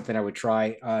probably not something I would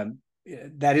try.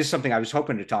 That is something I was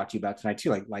hoping to talk to you about tonight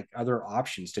too, like other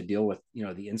options to deal with,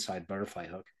 the inside butterfly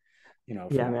hook, Yeah,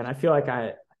 from. man. I feel like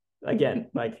again,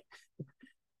 like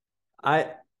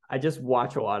I I just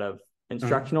watch a lot of Uh-huh,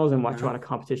 instructionals and watch a uh-huh, lot of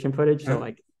competition footage. So uh-huh.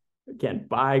 like again,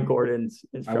 buy Gordon's I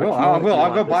will. instructional I if will. you I'll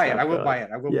go want this buy it. I stuff. will But buy like,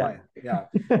 it. I will yeah. buy it. Yeah.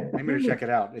 I'm going to check it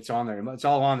out. It's on there. It's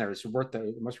all on there. It's worth the.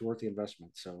 It must be worth the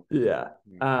investment. So. Yeah.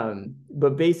 Yeah.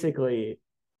 But basically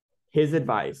his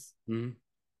advice Mhm.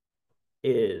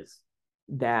 is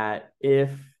that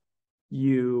if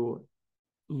you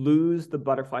lose the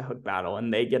butterfly hook battle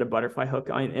and they get a butterfly hook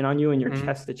in on you in your Mhm.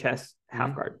 chest to chest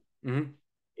half Mhm. guard, Mhm.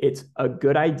 it's a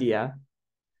good idea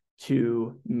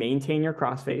to maintain your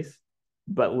crossface,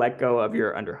 but let go of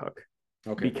your underhook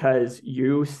Okay. because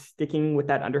you sticking with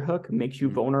that underhook makes you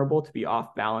Mhm. vulnerable to be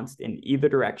off balanced in either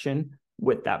direction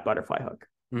with that butterfly hook.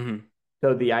 Mhm.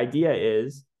 So the idea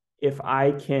is if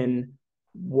I can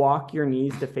walk your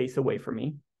knees to face away from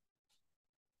me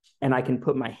and I can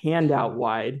put my hand out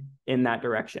wide in that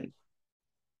direction,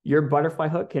 your butterfly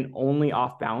hook can only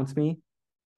off balance me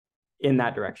in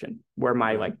that direction where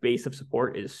my Okay. like base of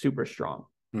support is super strong.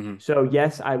 Mhm. So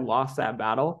yes, I lost that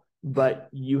battle, but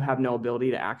you have no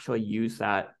ability to actually use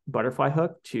that butterfly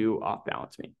hook to off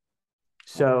balance me. Oh,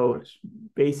 So nice.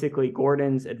 basically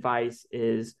Gordon's advice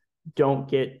is don't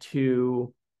get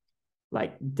too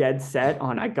like dead set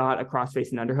on I got a cross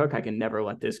face and underhook. I can never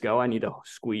let this go. I need to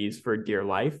squeeze for dear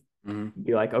life. Mhm.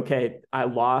 Be like, okay, I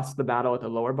lost the battle at the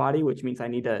lower body, which means I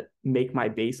need to make my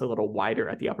base a little wider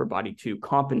at the upper body to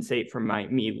compensate for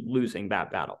me losing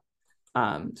that battle.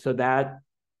 So that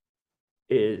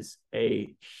is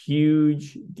a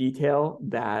huge detail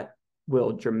that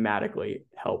will dramatically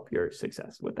help your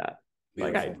success with that.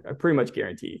 Like Beautiful. I pretty much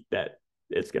guarantee that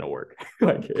it's gonna work.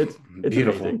 Like it's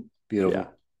Beautiful. amazing. Yeah.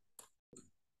 Beautiful.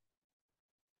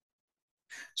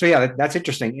 So yeah, that's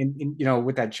interesting. And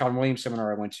with that Sean Williams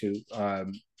seminar I went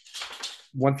to,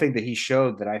 one thing that he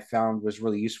showed that I found was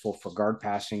really useful for guard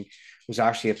passing was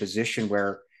actually a position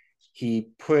where he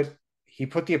put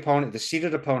the opponent, the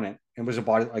seated opponent, and was a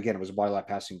body again, it was a body lap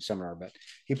passing seminar, but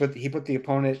he put the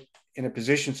opponent in a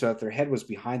position so that their head was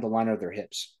behind the line of their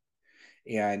hips,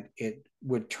 and it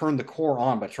would turn the core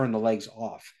on but turn the legs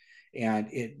off, and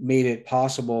it made it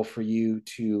possible for you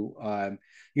to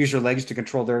use your legs to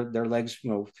control their legs,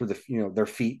 through their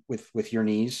feet with your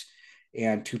knees,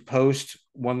 and to post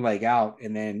one leg out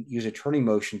and then use a turning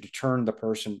motion to turn the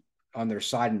person on their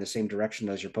side in the same direction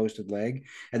as your posted leg,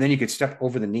 and then you could step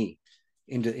over the knee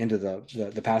into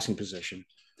the passing position.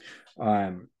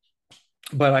 um,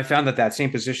 but I found that same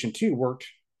position too worked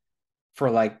for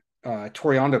like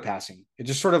Toriando passing. It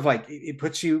just sort of like it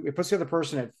puts the other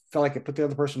person. It felt like it put the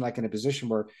other person like in a position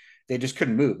where they just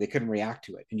couldn't move, they couldn't react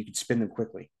to it, and you could spin them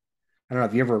quickly. I don't know.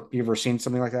 Have you ever seen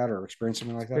something like that or experienced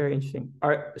something like that? Very interesting. All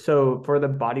right. So for the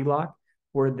body lock,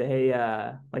 were they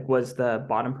like was the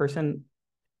bottom person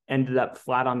ended up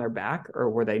flat on their back or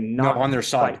were they No, not on their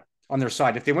side. quite? On their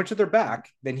side. If they went to their back,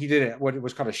 then he did what it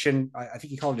was called a shin. I think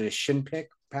he called it a shin pick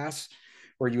pass,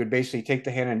 where you would basically take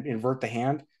the hand and invert the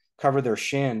hand, cover their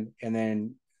shin, and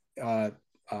then uh,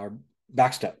 uh,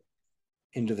 backstep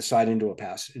into the side into a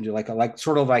pass, into like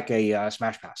sort of like a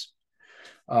smash pass.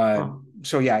 Huh.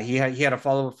 So yeah, he had a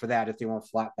follow up for that if they went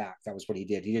flat back. That was what he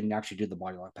did. He didn't actually do the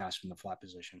body lock pass from the flat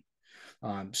position.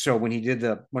 So when he did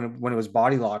when it was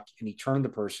body locked and he turned the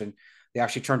person, they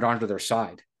actually turned onto their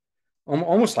side,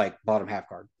 almost like bottom half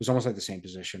guard. It was almost like the same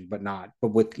position, but not. But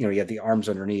with you had the arms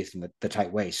underneath and the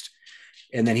tight waist,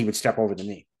 and then he would step over the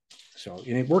knee. So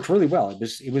and it worked really well.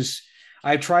 It was.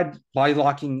 I've tried body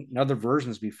locking in other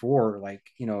versions before, like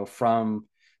from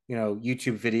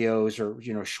YouTube videos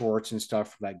or shorts and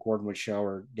stuff that Gordon would show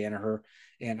or Danaher,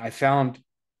 and I found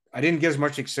I didn't get as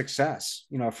much success,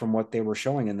 from what they were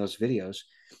showing in those videos.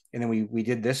 And then we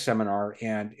did this seminar,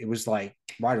 and it was like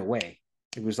right away.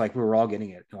 It was like we were all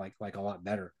getting it like a lot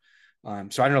better.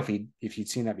 So I don't know if you'd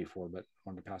seen that before, but I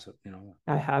wanted to pass it.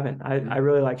 I haven't. I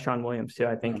really like Sean Williams too.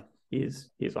 I think he's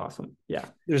awesome. Yeah.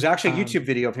 There's actually a YouTube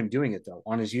video of him doing it though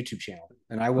on his YouTube channel,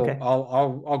 and Okay.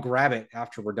 I'll grab it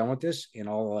after we're done with this, and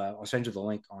I'll send you the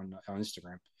link on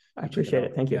Instagram. I appreciate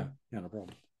it. Thank you. Yeah, no problem.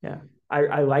 Yeah,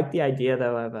 I like the idea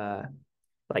though of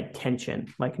like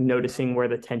tension, like noticing where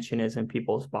the tension is in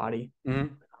people's body.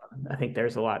 I think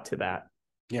there's a lot to that.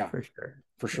 Yeah, for sure.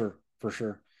 For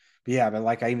sure. But yeah, but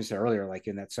like I even said earlier, like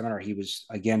in that seminar, he was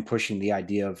again pushing the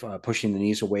idea of pushing the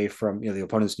knees away from the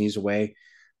opponent's knees away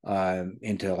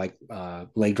into like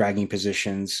leg dragging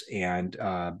positions and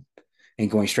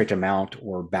going straight to mount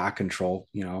or back control,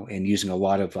 and using a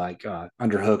lot of like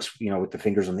underhooks, with the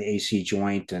fingers on the AC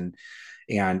joint and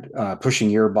pushing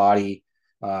your body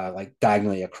like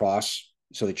diagonally across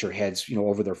so that your head's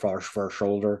over their far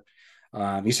shoulder.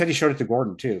 He said he showed it to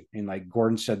Gordon too, and like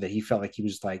Gordon said that he felt like he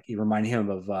was like it reminded him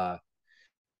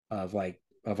of like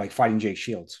fighting Jake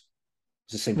Shields.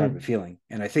 It's the same type of feeling,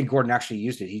 and I think Gordon actually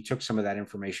used it. He took some of that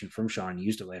information from Sean, and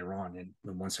used it later on, and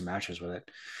won some matches with it.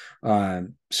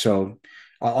 So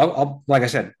I'll like I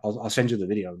said, I'll send you the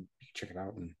video. You can check it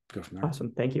out and go from there.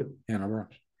 Awesome, thank you. Yeah, no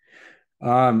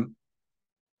problem.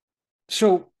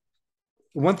 So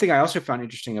one thing I also found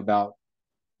interesting about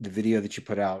the video that you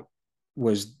put out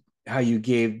was how you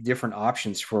gave different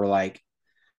options for like,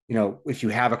 if you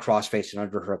have a crossface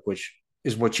and underhook, which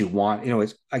is what you want,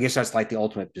 it's, I guess that's like the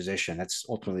ultimate position. That's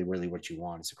ultimately really what you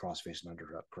want. It's a crossface and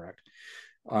underhook, correct?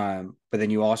 But then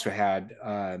you also had,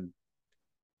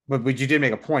 but you did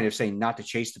make a point of saying not to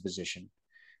chase the position,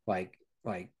 like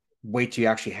wait till you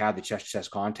actually have the chest to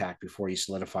chest contact before you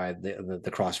solidify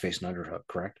the crossface and underhook,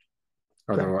 correct?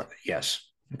 Yes.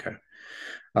 Okay.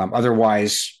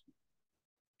 Otherwise,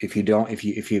 if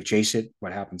you chase it,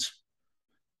 what happens?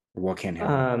 Or what can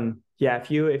happen? Yeah, if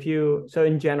you so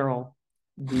in general,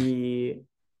 the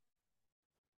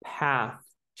path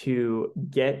to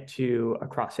get to a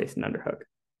crossface and underhook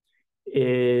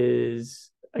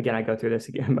is, again, I go through this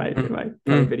again in my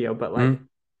current video, but like,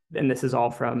 and this is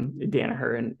all from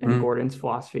Danaher and Gordon's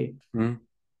philosophy,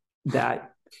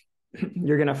 that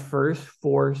you're gonna first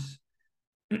force.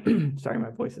 Sorry, my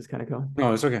voice is kind of going.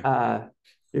 No, it's okay.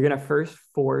 You're gonna first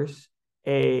force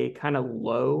a kind of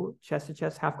low chest to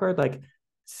chest half guard, like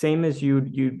same as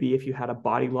you'd be if you had a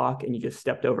body lock and you just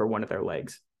stepped over one of their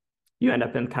legs. You end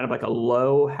up in kind of like a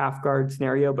low half guard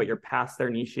scenario, but you're past their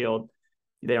knee shield.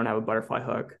 They don't have a butterfly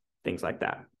hook, things like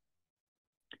that.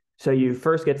 So you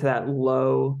first get to that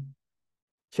low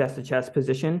chest to chest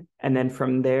position, and then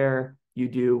from there you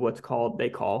do what's they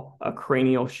call a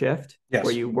cranial shift, yes,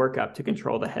 where you work up to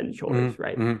control the head and shoulders,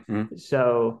 right?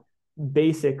 So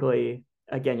basically,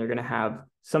 again, you're going to have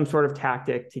some sort of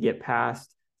tactic to get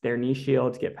past their knee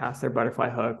shield, to get past their butterfly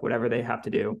hook, whatever they have to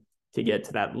do to get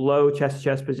to that low chest to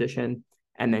chest position.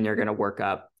 And then you're going to work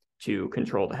up to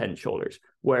control the head and shoulders.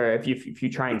 Where if you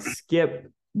try and skip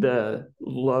the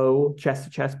low chest to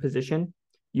chest position,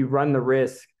 you run the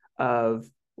risk of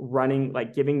running,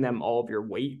 like giving them all of your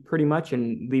weight pretty much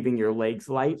and leaving your legs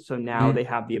light. So now they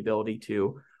have the ability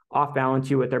to off balance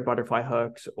you with their butterfly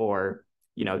hooks or,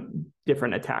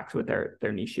 different attacks with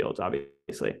their knee shields,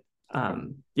 obviously.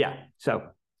 Yeah. So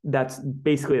that's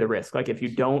basically the risk. Like if you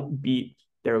don't beat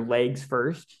their legs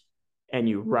first and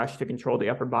you rush to control the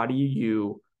upper body,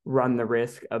 you run the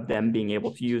risk of them being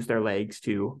able to use their legs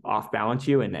to off balance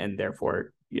you and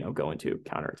therefore, go into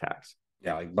counterattacks.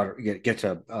 Yeah, like get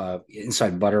to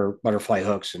inside butterfly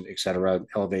hooks and etc.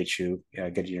 Elevate you,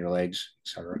 get you in your legs,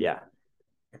 etc. Yeah,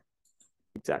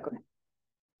 exactly.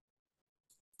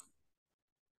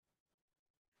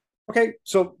 Okay,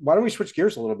 so why don't we switch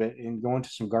gears a little bit and go into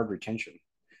some guard retention?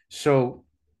 So,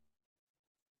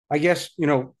 I guess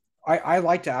I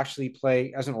like to actually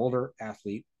play as an older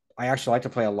athlete. I actually like to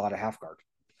play a lot of half guard.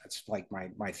 That's like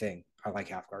my thing. I like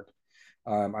half guard.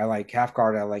 I like half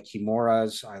guard. I like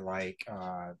kimuras. I like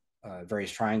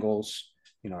various triangles.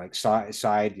 Like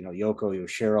side. Yoko,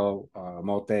 Yoshiro,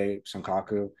 Mote,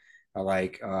 Sankaku. I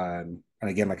like, and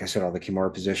again, like I said, all the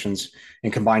kimura positions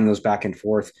and combining those back and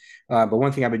forth. But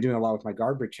one thing I've been doing a lot with my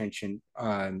guard retention,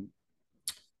 I've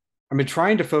been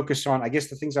trying to focus on. I guess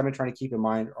the things I've been trying to keep in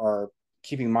mind are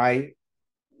keeping my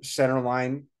center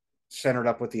line centered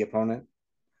up with the opponent,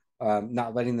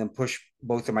 not letting them push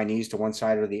both of my knees to one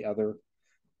side or the other.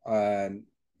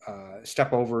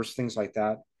 Step overs, things like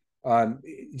that.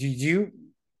 Do you,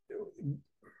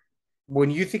 when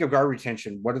you think of guard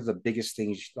retention, what are the biggest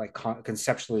things like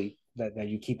conceptually that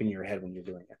you keep in your head when you're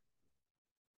doing it?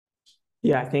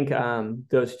 Yeah, I think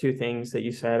those two things that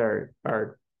you said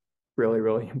are really,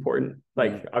 really important.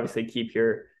 Like obviously keep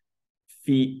your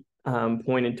feet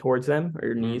pointed towards them, or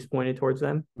your knees pointed towards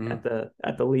them Mm-hmm.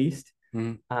 at the least.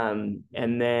 Mm-hmm.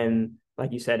 And then,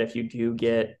 like you said, if you do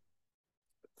get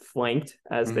flanked,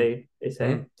 as Mm-hmm. they say,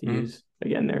 to Mm-hmm. use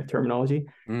again their terminology,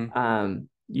 Mm-hmm.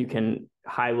 you can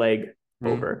high leg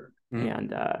over Mm-hmm.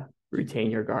 and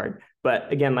retain your guard.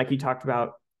 But again, like you talked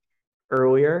about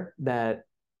earlier, that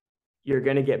you're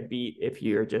going to get beat if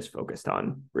you're just focused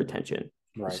on retention.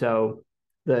 Right. So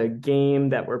the game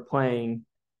that we're playing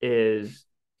is,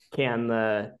 can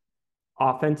the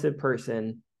offensive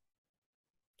person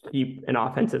keep an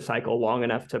offensive cycle long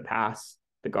enough to pass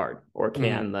the guard, or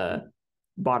can the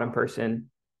bottom person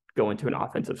go into an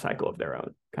offensive cycle of their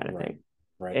own, kind of thing.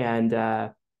 Right.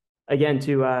 And again,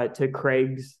 to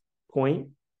Craig's point,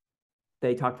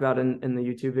 they talked about in the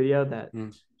YouTube video that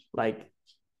like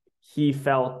he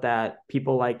felt that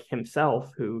people like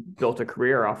himself, who built a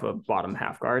career off of bottom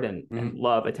half guard and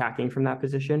love attacking from that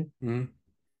position,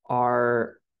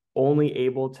 are only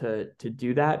able to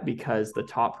do that because the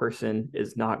top person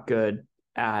is not good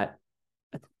at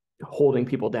holding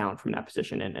people down from that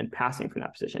position and passing from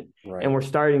that position. Right. And we're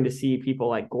starting to see people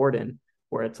like Gordon,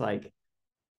 where it's like,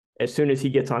 as soon as he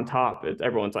gets on top,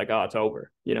 everyone's like, oh, it's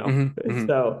over, you know?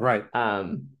 So, right.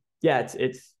 Yeah,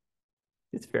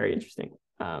 it's very interesting.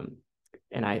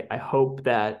 And I hope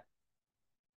that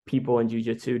people in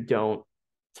jiu-jitsu don't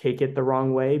take it the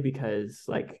wrong way, because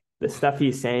like the stuff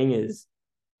he's saying is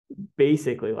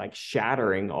basically like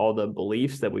shattering all the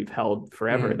beliefs that we've held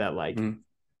forever, that like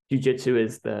jiu-jitsu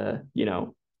is the, you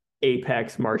know,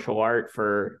 apex martial art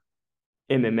for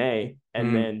MMA.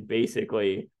 And then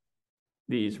basically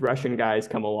these Russian guys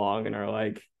come along and are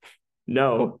like,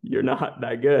 no, you're not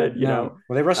that good, you know?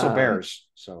 Well, they wrestle bears.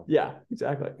 So yeah,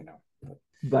 exactly. You know,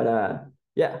 but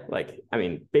yeah, like, I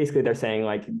mean, basically they're saying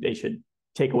like they should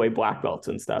take away black belts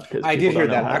and stuff, because I did hear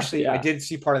that. Actually, I did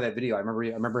see part of that video. I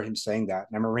remember him saying that,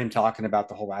 and I remember him talking about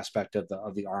the whole aspect of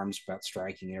the arms, about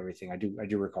striking and everything. I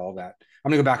do recall that.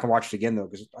 I'm gonna go back and watch it again though,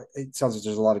 because it sounds like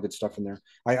there's a lot of good stuff in there.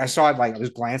 I saw it, like I was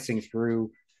glancing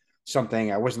through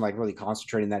something. I wasn't like really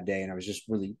concentrating that day, and I was just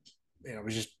really, you know, I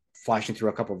was just flashing through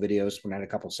a couple of videos when I had a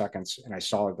couple of seconds, and I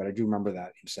saw it. But I do remember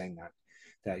that him saying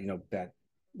that you know, that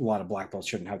a lot of black belts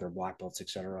shouldn't have their black belts,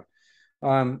 etc.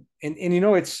 And you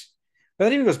know, but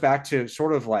that even goes back to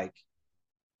sort of like,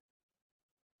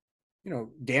 you know,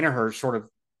 Danaher sort of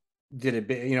did a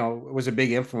bit, you know, was a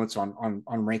big influence on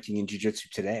ranking in jiu-jitsu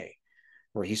today,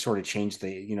 where he sort of changed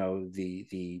the, you know,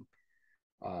 the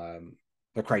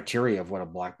criteria of what a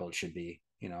black belt should be,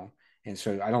 you know. And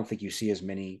so I don't think you see as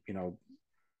many, you know,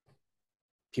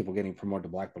 people getting promoted to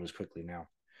black belt as quickly now.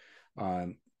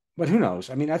 But who knows?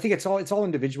 I mean, I think it's all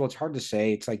individual. It's hard to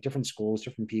say. It's like different schools,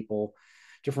 different people,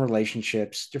 different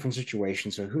relationships, different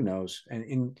situations. So who knows?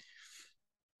 And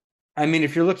I mean,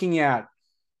 if you're looking at,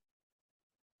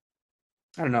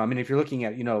 I don't know. I mean, if you're looking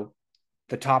at, you know,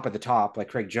 the top of the top, like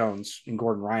Craig Jones and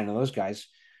Gordon Ryan and those guys,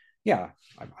 yeah,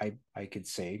 I could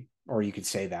say, or you could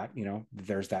say that, you know,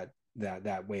 there's that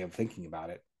way of thinking about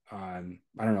it. I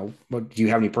don't know. What do you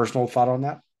have any personal thought on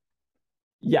that?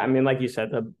 Yeah, I mean, like you said,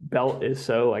 the belt is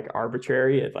so like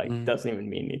arbitrary, it like doesn't even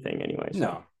mean anything anyway.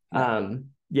 So, no.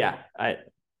 Yeah, I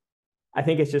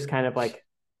think it's just kind of like,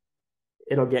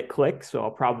 it'll get clicks, so I'll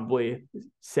probably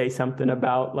say something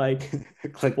about like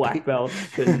black belts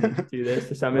shouldn't do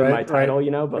this or something in my title, you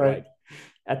know, but like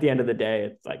at the end of the day,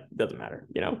 it's like, it doesn't matter,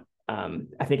 you know.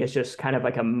 I think it's just kind of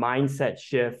like a mindset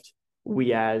shift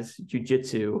we as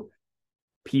jiu-jitsu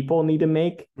people need to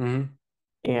make.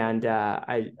 And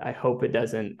I hope it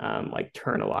doesn't like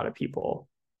turn a lot of people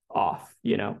off,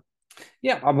 you know.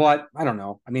 Yeah, well, I don't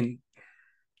know. I mean,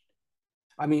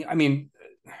 personally,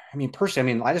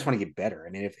 I mean, I just want to get better. I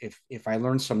mean, if I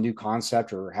learn some new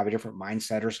concept or have a different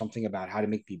mindset or something about how to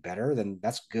make me better, then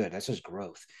that's good. That's just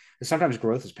growth. And sometimes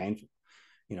growth is painful,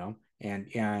 you know.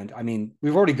 And I mean,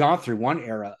 we've already gone through one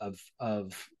era of.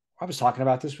 I was talking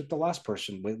about this with the last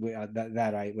person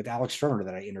with Alex Stromer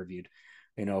that I interviewed,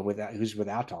 you know, who's with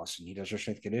Atos, and he does our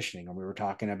strength conditioning, and we were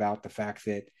talking about the fact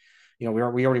that, you know,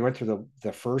 we already went through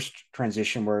the first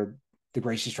transition where the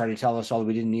Gracies tried to tell us all that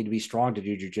we didn't need to be strong to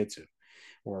do jiu-jitsu,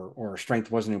 or strength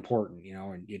wasn't important, you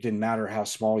know, and it didn't matter how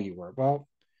small you were. Well,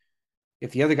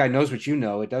 if the other guy knows what you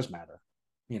know, it does matter.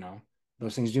 You know,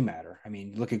 those things do matter. I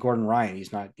mean, look at Gordon Ryan.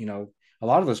 He's not, you know, a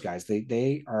lot of those guys,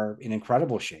 they are in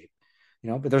incredible shape, you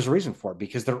know, but there's a reason for it,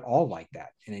 because they're all like that.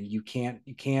 And you can't,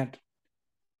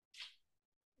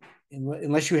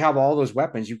 unless you have all those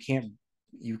weapons, you can't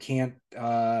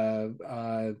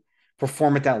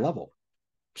perform at that level.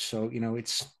 So, you know,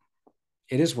 it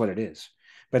is what it is.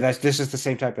 But this is the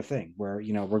same type of thing where,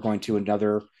 you know, we're going to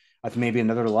another at maybe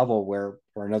another level where,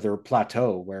 or another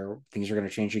plateau where things are going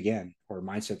to change again, or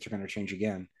mindsets are going to change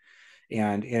again.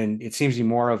 And it seems to be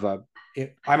more of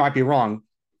I might be wrong,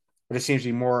 but it seems to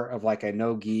be more of like a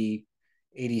no gi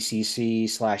ADCC /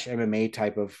 MMA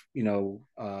type of,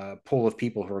 pool of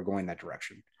people who are going that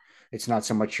direction. It's not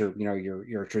so much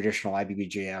your traditional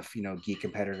IBBJF, gi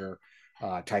competitor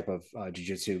type of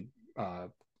jiu-jitsu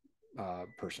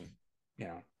person.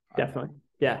 Definitely.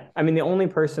 Yeah. I mean, the only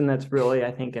person that's really,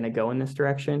 I think, going to go in this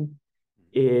direction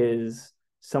is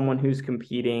someone who's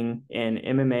competing in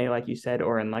MMA, like you said,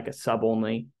 or in like a sub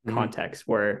only context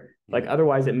where like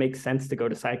otherwise it makes sense to go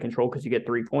to side control because you get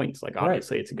 3 points. Like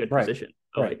obviously it's a good position.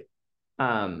 So like,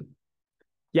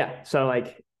 yeah. So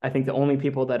like, I think the only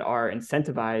people that are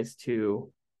incentivized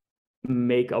to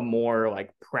make a more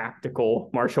like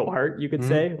practical martial art, you could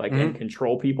say, like, and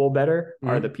control people better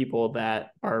are the people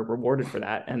that are rewarded for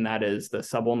that. And that is the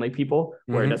sub only people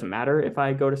where it doesn't matter if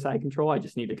I go to side control, I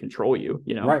just need to control you,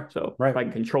 So if I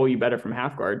can control you better from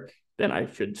half guard, then I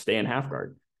should stay in half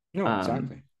guard. No,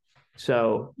 exactly.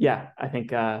 So yeah, I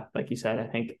think, like you said, I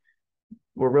think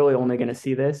we're really only going to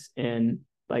see this in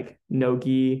like no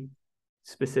gi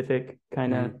specific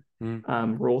kind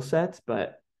of rule sets,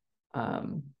 but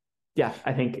yeah,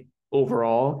 I think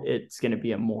overall it's going to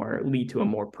be lead to a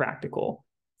more practical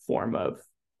form of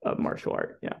martial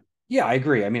art. Yeah. Yeah, I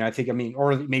agree. I mean,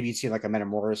 or maybe you'd see like a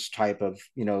Metamoris type of,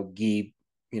 gi,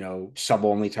 sub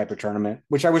only type of tournament,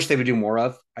 which I wish they would do more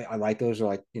of. I like those, or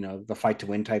like, the fight to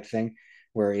win type thing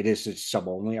where it's sub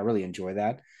only. I really enjoy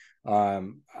that. I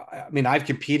mean, I've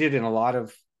competed in a lot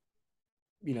of,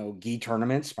 gi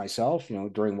tournaments myself,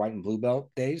 during white and blue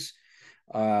belt days.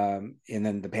 And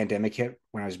then the pandemic hit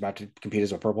when I was about to compete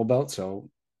as a purple belt. So,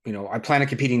 I plan on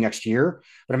competing next year,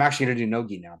 but I'm actually going to do no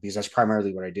gi now because that's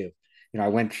primarily what I do. I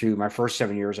went through my first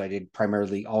 7 years, I did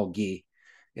primarily all gi.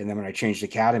 And then when I changed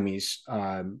academies,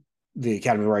 the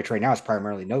academy where I train now is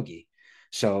primarily no gi.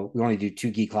 So we only do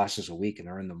 2 gi classes a week and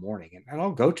they're in the morning, and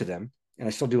I'll go to them and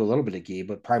I still do a little bit of gi,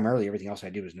 but primarily everything else I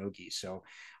do is no gi. So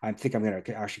I think I'm going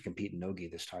to actually compete in no gi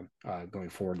this time, going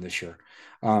forward this year.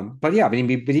 But yeah, but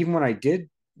even when I did,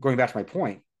 going back to my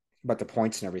point about the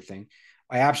points and everything,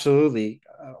 I absolutely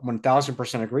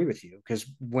 1000% agree with you, because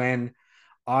when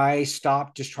I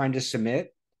stopped just trying to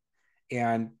submit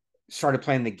and started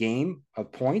playing the game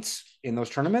of points in those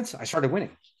tournaments, I started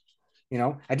winning.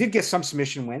 I did get some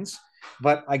submission wins,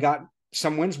 but I got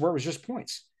some wins where it was just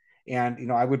points.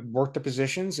 And I would work the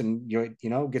positions and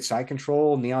get side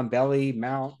control, neon belly,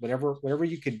 mount, whatever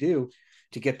you could do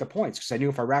to get the points, because I knew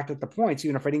if I racked up the points,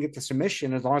 even if I didn't get the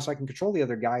submission, as long as I can control the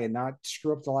other guy and not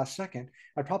screw up the last second,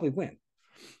 I'd probably win.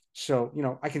 So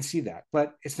I can see that,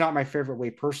 but it's not my favorite way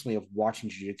personally of watching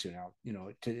jiu-jitsu now.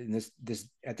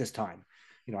 At this time,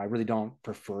 I really don't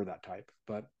prefer that type,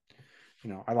 but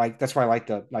that's why I like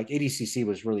ADCC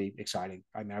was really exciting.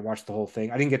 I mean, I watched the whole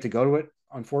thing. I didn't get to go to it,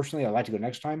 unfortunately. I'd like to go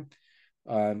next time.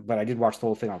 But I did watch the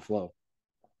whole thing on Flow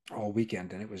all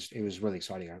weekend, and it was really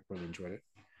exciting. I really enjoyed it.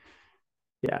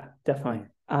 Yeah, definitely.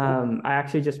 I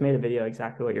actually just made a video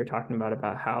exactly what you're talking about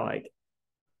how like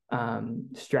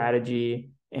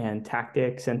strategy and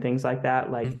tactics and things like that.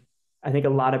 Like, I think a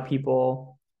lot of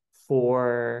people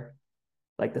for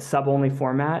like the sub only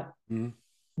format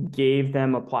gave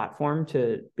them a platform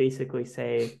to basically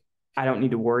say, I don't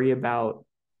need to worry about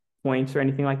points or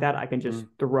anything like that. I can just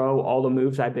throw all the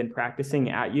moves I've been practicing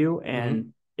at you.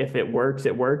 And if it works,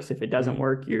 it works. If it doesn't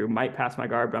work, you might pass my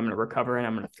guard, but I'm going to recover and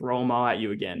I'm going to throw them all at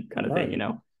you again, kind of thing,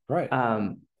 Right.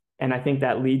 And I think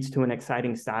that leads to an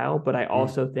exciting style, but I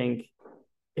also think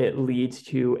it leads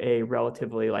to a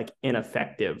relatively like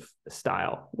ineffective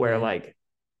style where like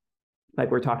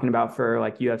we're talking about for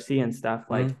like UFC and stuff,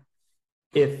 like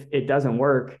if it doesn't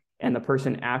work and the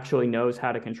person actually knows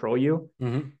how to control you,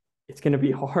 it's going to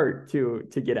be hard to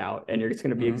get out, and it's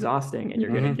going to be exhausting, and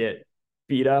you're going to get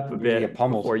beat up a bit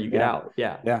before you get out.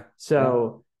 Yeah.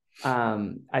 So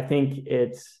I think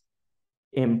it's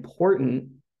important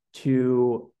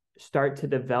to start to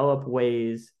develop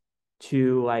ways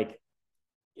to like,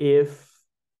 if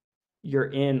you're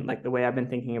in like the way I've been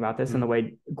thinking about this and the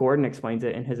way Gordon explains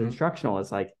it in his instructional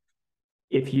is like,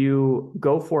 if you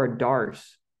go for a Darce,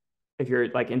 if you're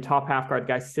like in top half guard, the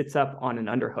guy sits up on an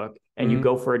underhook and you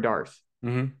go for a Darce.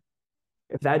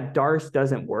 If that Darce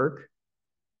doesn't work,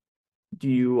 do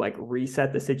you like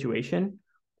reset the situation,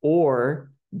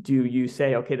 or do you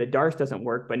say, okay, the Darce doesn't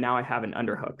work, but now I have an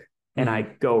underhook and I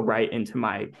go right into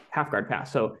my half guard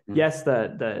pass? So yes,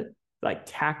 the like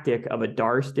tactic of a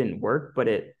Darce didn't work, but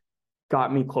it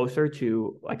got me closer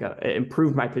to like it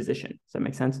improved my position. Does that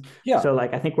make sense? Yeah. So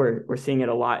like, I think we're seeing it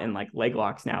a lot in like leg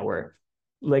locks now, where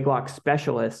leg lock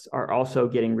specialists are also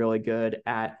getting really good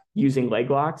at using leg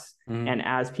locks. Mm-hmm. And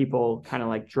as people kind of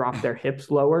like drop their hips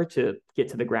lower to get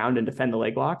to the ground and defend the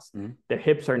leg locks, mm-hmm. their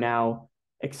hips are now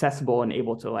accessible and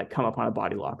able to like come up on a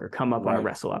body lock or come up on a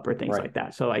wrestle up or things like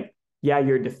that. So like, yeah,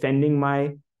 you're defending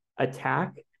my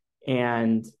attack,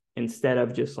 and instead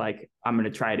of just like, I'm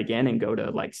going to try it again and go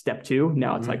to like step 2,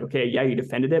 now it's like, okay, yeah, you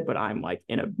defended it, but I'm like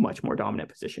in a much more dominant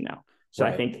position now. So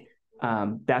I think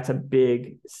that's a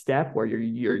big step where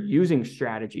you're using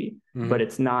strategy, but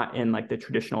it's not in like the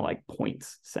traditional like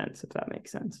points sense, if that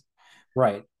makes sense.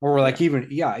 Right. Or like even,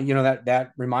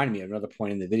 that reminded me of another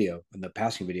point in the video, in the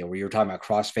passing video, where you were talking about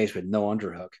crossface with no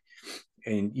underhook.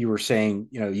 And you were saying,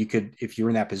 you could, if you were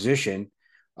in that position,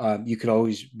 you could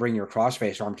always bring your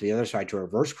crossface arm to the other side to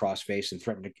reverse crossface and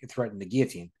threaten the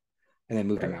guillotine and then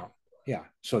move him out. Yeah.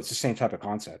 So it's the same type of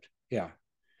concept. Yeah.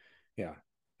 Yeah.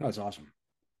 No, it's awesome.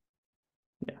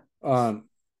 Yeah.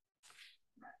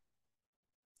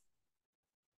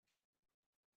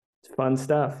 It's fun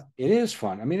stuff. It is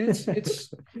fun. I mean,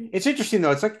 it's interesting though.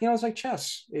 It's like, it's like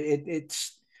chess.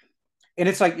 It's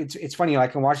like, it's funny. I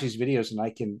can watch these videos and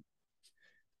I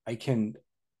can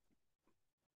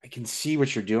see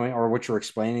what you're doing or what you're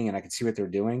explaining, and I can see what they're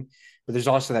doing. But there's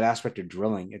also that aspect of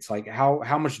drilling. It's like,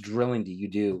 how much drilling do you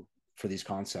do for these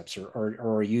concepts, or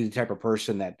are you the type of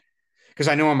person that, because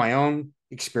I know in my own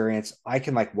experience, I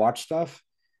can like watch stuff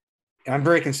and I'm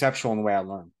very conceptual in the way I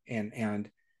learn. And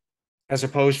as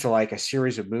opposed to like a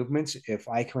series of movements, if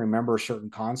I can remember certain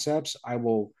concepts, I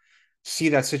will see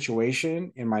that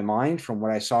situation in my mind from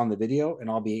what I saw in the video, and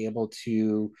I'll be able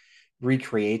to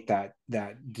recreate that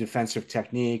defensive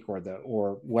technique or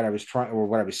what I was trying or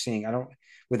what I was seeing. I don't,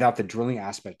 without the drilling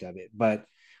aspect of it. But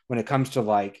when it comes to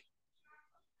like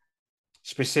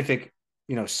specific,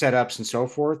 setups and so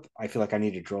forth, I feel like I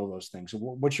need to drill those things.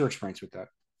 What's your experience with that?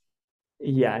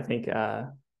 Yeah, I think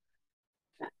I'm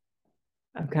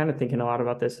kind of thinking a lot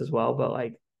about this as well, but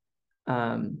like,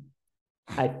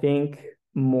 I think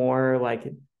more like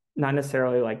not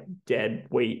necessarily like dead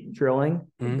weight drilling,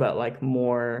 but like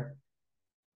more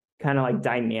kind of like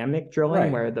dynamic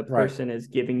drilling where the person is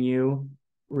giving you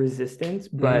resistance.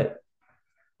 But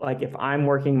like if I'm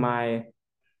working my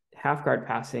half guard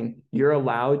passing, you're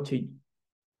allowed to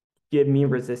give me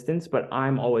resistance, but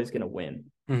I'm always going to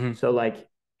win. So like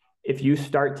if you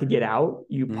start to get out,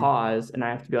 you pause, and I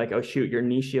have to be like, oh shoot, your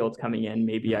knee shield's coming in.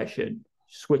 Maybe I should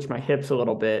switch my hips a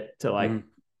little bit to like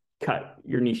cut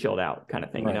your knee shield out, kind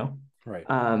of thing, Right.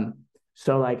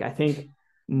 So like I think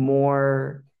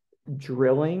more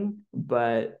drilling,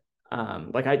 but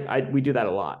like we do that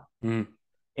a lot. And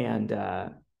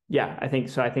yeah, I think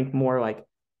so. I think more like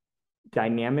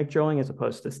dynamic drilling as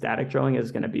opposed to static drilling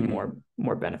is going to be more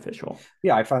beneficial.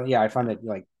 Yeah, I find that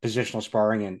like positional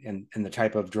sparring and the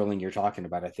type of drilling you're talking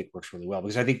about, I think works really well,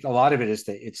 because I think a lot of it is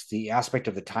it's the aspect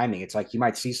of the timing. It's like you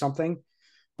might see something,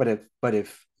 but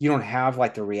if you don't have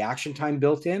like the reaction time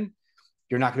built in,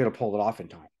 you're not going to be able to pull it off in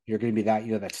time. You're going to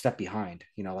be that step behind.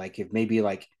 Like if maybe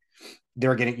like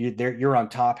you're on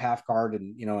top half guard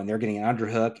and and they're getting an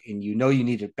underhook, and you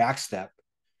need a back step,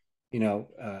 to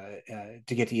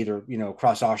get to either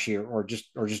cross ashi or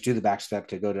just do the back step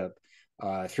to go to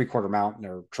 3/4 mount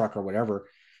or truck or whatever.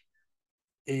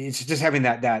 It's just having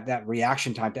that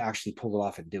reaction time to actually pull it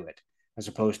off and do it, as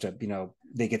opposed to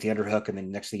they get the underhook and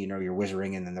then next thing you're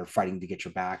whizzing and then they're fighting to get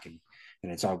your back and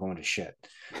it's all going to shit.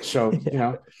 So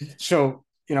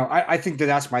I think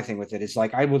that's my thing with it. Is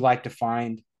like I would like to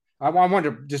find. I want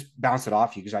to just bounce it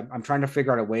off you, because I'm trying to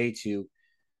figure out a way to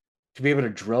be able to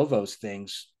drill those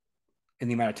things in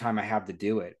the amount of time I have to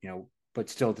do it, but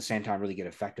still at the same time really get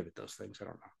effective at those things. I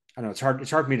don't know. I know it's hard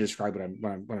for me to describe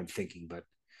what I'm thinking, but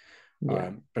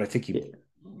I think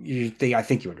I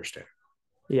think you understand.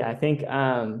 Yeah, I think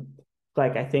I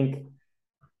think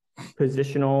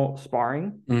positional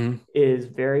sparring is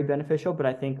very beneficial, but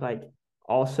I think like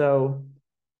also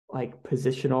like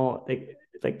positional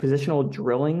like positional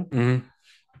drilling.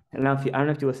 I don't know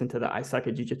if you listen to the I Suck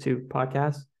at Jiu-Jitsu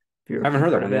podcast. I haven't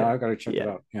heard that one. I got to check it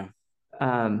out. Yeah.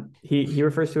 He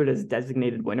refers to it as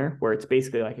designated winner, where it's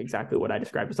basically like exactly what I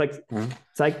described. It's like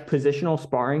it's like positional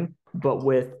sparring, but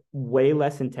with way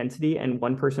less intensity, and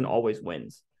one person always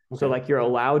wins. Okay. So like you're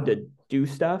allowed to do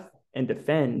stuff and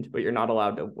defend, but you're not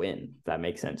allowed to win, if that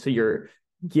makes sense. So you're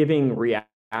giving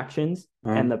reactions,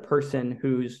 and the person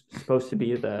who's supposed to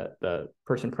be the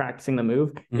person practicing the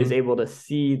move is able to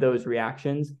see those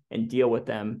reactions and deal with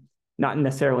them, not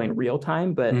necessarily in real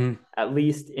time, but at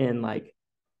least in like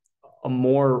a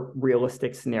more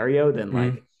realistic scenario than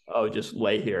like, oh, just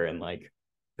lay here and like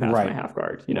pass my half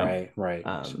guard, Right.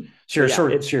 So you're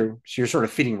sort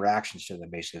of feeding reactions to them,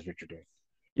 basically, is what you're doing.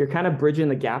 you're kind of bridging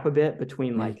the gap a bit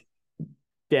between like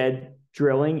dead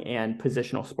drilling and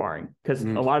positional sparring. Because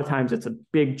a lot of times it's a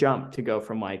big jump to go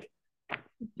from like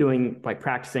doing like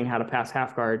practicing how to pass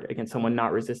half guard against someone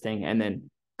not resisting and then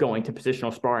going to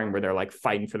positional sparring where they're like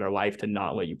fighting for their life to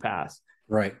not let you pass.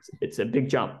 Right. It's a big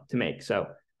jump to make. So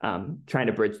trying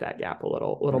to bridge that gap a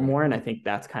little more. And I think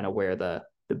that's kind of where the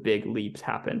big leaps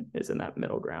happen, is in that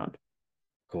middle ground.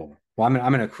 Cool. Well, I'm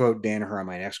going to quote Danaher on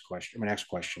my next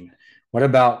question. What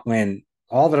about when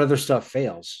all that other stuff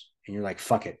fails and you're like,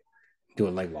 fuck it, do a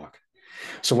leg lock?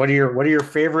 So what are your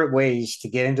favorite ways to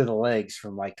get into the legs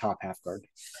from like top half guard?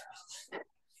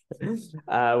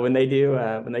 When they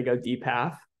go deep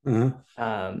half,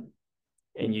 and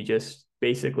you just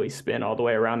basically spin all the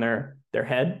way around their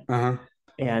head.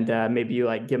 And maybe you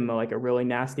like give them like a really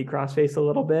nasty crossface a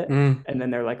little bit. And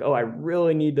then they're like, oh, I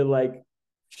really need to like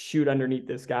shoot underneath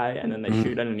this guy. And then they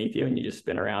shoot underneath you and you just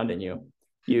spin around and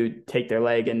you take their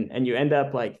leg and you end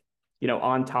up like, you know,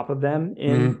 on top of them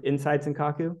inside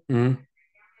Senkaku.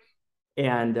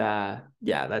 And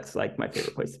yeah, that's like my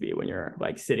favorite place to be, when you're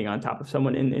like sitting on top of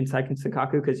someone inside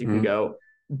Senkaku, because you can go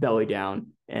belly down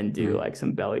and do like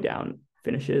some belly down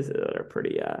finishes that are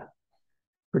pretty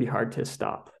hard to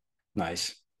stop.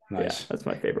 Nice. Yeah, that's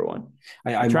my favorite one.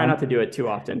 I try not to do it too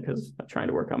often because I'm trying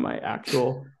to work on my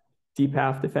actual deep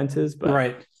half defenses,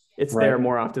 but it's there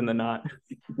more often than not.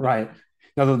 Right.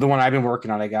 No, the one I've been working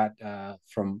on, I got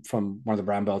from one of the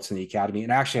brown belts in the academy,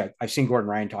 and actually I've seen Gordon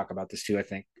Ryan talk about this too. I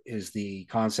think is the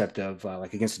concept of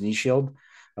like against a knee shield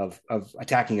of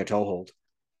attacking a toe hold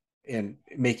and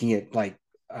making it like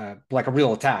a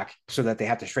real attack, so that they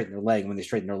have to straighten their leg. When they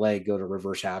straighten their leg, go to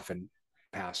reverse half and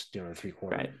pass, do a 3/4.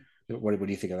 Right. What do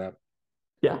you think of that?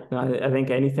 Yeah, I think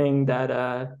anything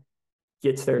that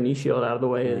gets their knee shield out of the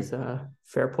way is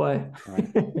fair play.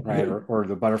 Right. Or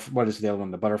the butterfly. What is the other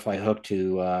one? The butterfly hook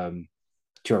to a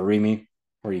Rimi,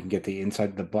 where you can get the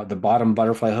inside the bottom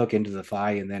butterfly hook into the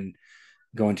thigh and then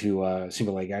go into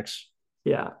single leg X.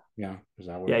 Yeah. Yeah. Is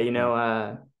that what? Yeah, you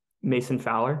know, Mason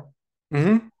Fowler.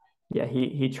 Yeah,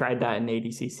 he tried that in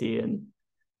ADCC, and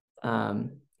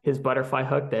his butterfly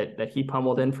hook that he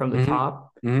pummeled in from the top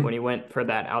when he went for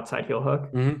that outside heel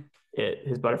hook,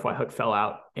 his butterfly hook fell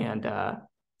out, and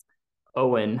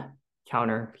Owen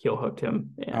counter heel hooked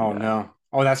him. And, oh no!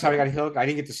 Oh, that's how he got heel hooked. I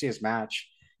didn't get to see his match.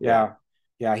 Yeah.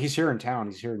 He's here in town.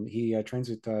 He's here. He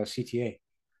trains at CTA.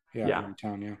 Yeah, here in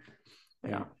town.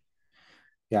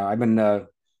 Yeah. I've been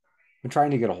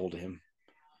trying to get a hold of him.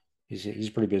 He's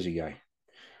a pretty busy guy.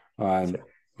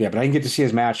 Yeah, but I didn't get to see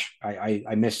his match.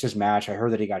 I missed his match. I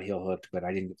heard that he got heel hooked, but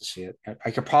I didn't get to see it.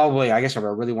 I could probably, I guess if I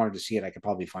really wanted to see it, I could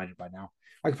probably find it by now.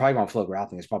 I could probably go on Flow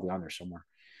Grappling. It's probably on there somewhere.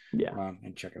 Yeah.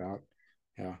 And check it out.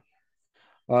 Yeah.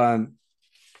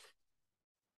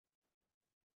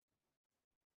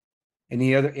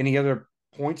 Any other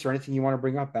points or anything you want to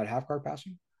bring up about half guard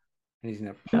passing? Anything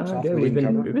that pops off? We've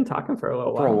been talking for a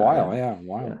little while. For a while,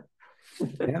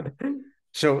 yeah.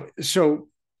 So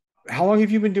how long have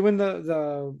you been doing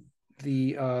the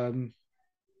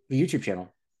YouTube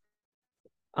channel?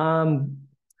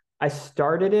 I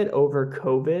started it over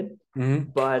COVID,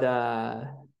 but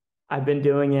I've been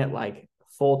doing it like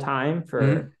full time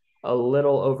for a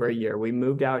little over a year. We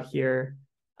moved out here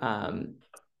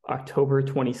October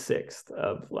 26th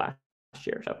of last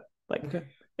year, so like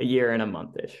a year and a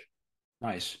month-ish.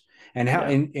 Nice. And how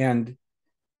and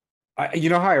I, you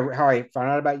know how I found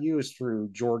out about you is through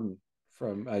Jordan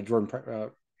from Jordan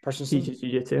Prestonson. Teaches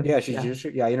jiu-jitsu. Yeah,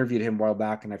 jiu-jitsu. Yeah, I interviewed him a while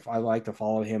back, and I like to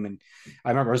follow him. And I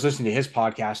remember I was listening to his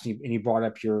podcast, and he brought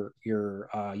up your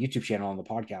YouTube channel on the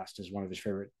podcast as one of his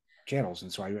favorite channels,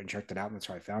 and so I went and checked it out, and that's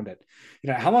how I found it. You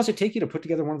know, how long does it take you to put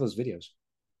together one of those videos?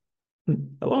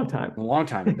 A long time. A long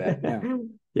time, I bet.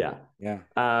 Yeah. Yeah.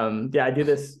 I do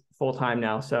this full time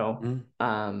now, so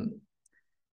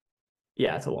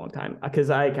yeah, it's a long time, because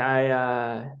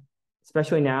I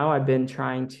especially now I've been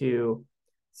trying to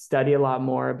study a lot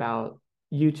more about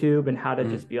YouTube and how to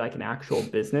just be like an actual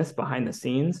business behind the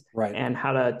scenes, and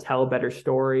how to tell a better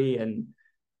story and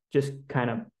just kind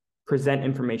of present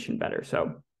information better.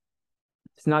 So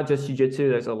it's not just jiu-jitsu.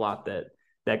 There's a lot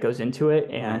that goes into it,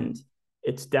 and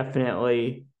it's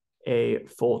definitely a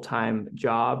full-time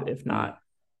job, if not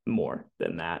more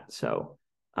than that. So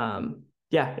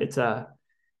it's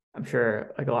I'm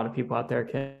sure like a lot of people out there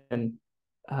can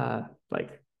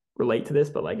like relate to this,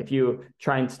 but like if you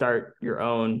try and start your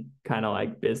own kind of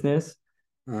like business,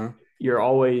 you're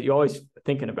always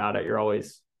thinking about it. You're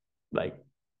always like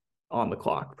on the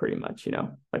clock pretty much, you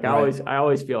know, like I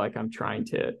always feel like I'm trying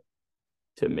to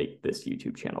make this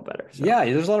YouTube channel better. So. Yeah,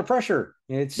 there's a lot of pressure.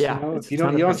 It's if you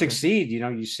don't succeed,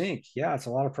 you sink. Yeah, it's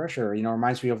a lot of pressure. You know, it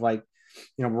reminds me of like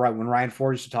right when Ryan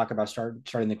Ford used to talk about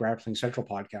starting the Grappling Central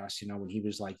podcast, when he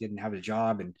was like, didn't have a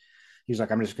job, and he was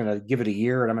like, I'm just going to give it a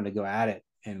year and I'm going to go at it.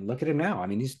 And look at him now. I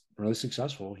mean, he's really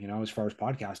successful, as far as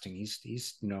podcasting.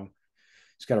 He's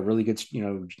got a really good,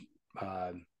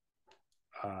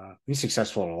 he's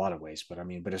successful in a lot of ways, but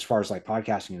as far as like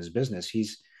podcasting in his business,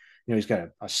 he's got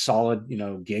a solid,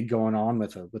 gig going on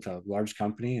with a large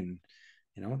company, and,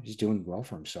 he's doing well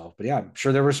for himself. But yeah, I'm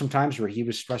sure there were some times where he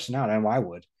was stressing out, and I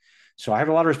would. So I have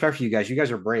a lot of respect for you guys. You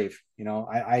guys are brave.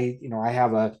 I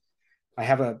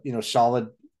have a, solid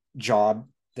job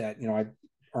that, I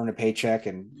earn a paycheck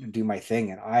and do my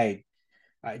thing. And I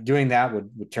doing that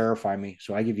would terrify me.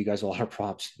 So I give you guys a lot of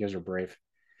props. You guys are brave.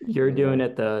 You're doing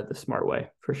it the smart way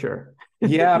for sure.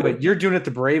 Yeah, but you're doing it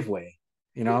the brave way,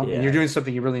 Yeah. and you're doing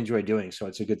something you really enjoy doing. So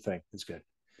it's a good thing. It's good.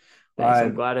 Thanks.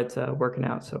 I'm glad it's working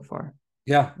out so far.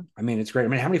 Yeah. I mean, it's great. I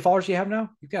mean, how many followers do you have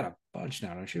now? You've got a bunch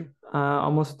now, don't you?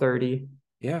 Almost 30,000.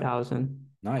 Yeah.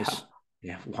 Nice. Wow.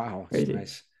 Yeah. Wow. That's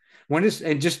nice.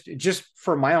 And just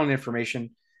for my own information,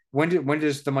 when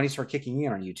does the money start kicking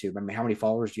in on YouTube? I mean, how many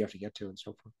followers do you have to get to and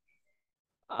so forth?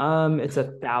 It's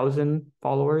 1,000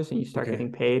 followers and you start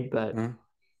getting paid, but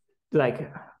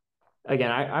like,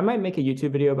 again, I might make a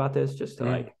YouTube video about this just to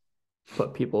like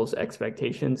put people's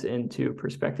expectations into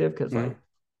perspective. Cause like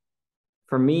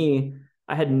for me,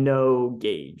 I had no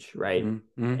gauge. Right.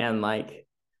 And like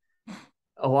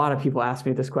a lot of people ask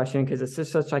me this question because it's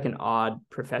just such like an odd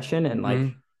profession. And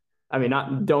like, I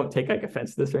mean, don't take like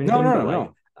offense to this or anything,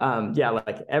 no. Yeah,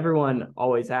 like everyone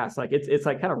always asks, like it's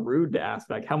like kind of rude to ask,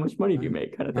 like how much money do you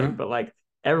make, kind of thing. But like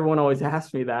everyone always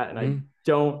asks me that, and I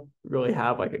don't really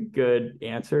have like a good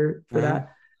answer for that.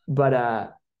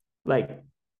 But like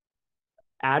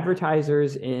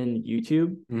advertisers in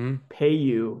YouTube pay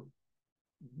you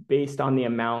based on the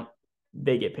amount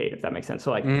they get paid, if that makes sense.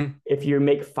 So like if you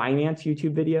make finance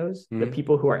YouTube videos, the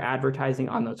people who are advertising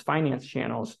on those finance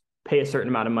channels pay a certain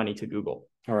amount of money to Google.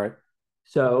 All right.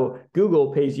 So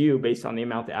Google pays you based on the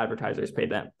amount the advertisers pay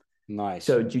them. Nice.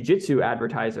 So jiu-jitsu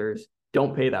advertisers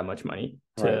don't pay that much money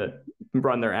to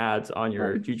run their ads on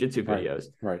your jiu-jitsu videos.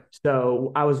 Right.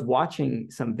 So I was watching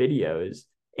some videos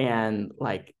and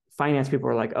like finance people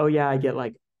were like, oh yeah, I get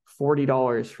like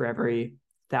 $40 for every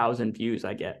 1,000 views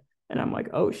I get. And I'm like,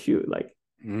 oh shoot, like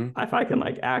if I can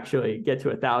like actually get to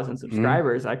 1,000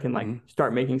 subscribers, I can like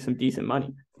start making some decent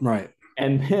money. Right.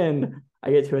 And then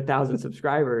I get to 1,000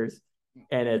 subscribers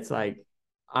and it's like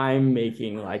I'm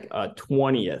making like a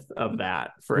 20th of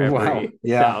that for every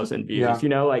 1,000 views.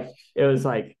 Like it was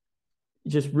like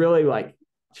just really like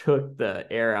took the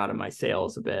air out of my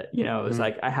sails a bit. It was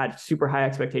like I had super high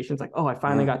expectations, like, oh, I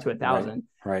finally got to 1,000.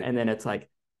 Right. And then it's like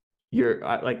you're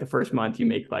like the first month you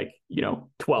make like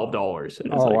 $12,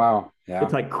 and it's wow, yeah,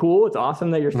 it's like cool, it's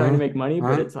awesome that you're starting to make money,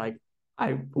 but it's like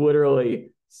I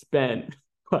literally spent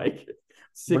like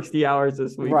 60 hours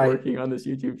this week working on this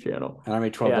YouTube channel, and I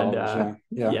made $12.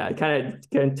 Yeah, it kind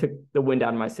of took the wind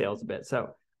out of my sails a bit.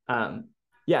 So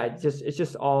it's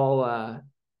just all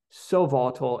so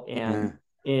volatile, and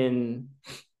in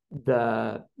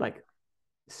the like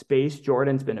space,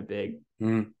 Jordan's been a big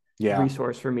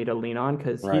resource for me to lean on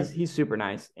because he's super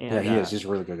nice, and he is. He's a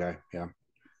really good guy.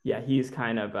 He's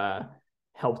kind of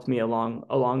helped me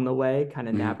along the way, kind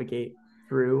of navigate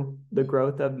through the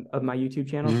growth of my YouTube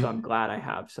channel. So I'm glad I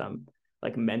have some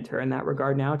like mentor in that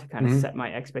regard now to kind of set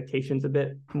my expectations a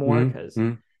bit more, because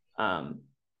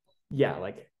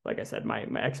like I said, my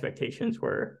expectations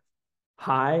were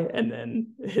high, and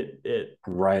then it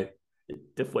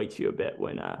deflates you a bit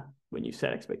when you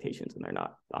set expectations and they're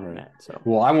not met. So,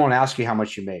 well, I won't ask you how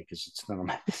much you make because it's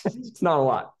not it's not a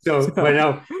lot. But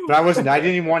I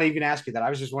didn't even want to even ask you that. I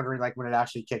was just wondering like when it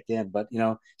actually kicked in, but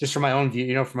just for my own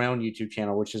view, for my own YouTube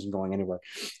channel, which isn't going anywhere.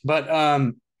 But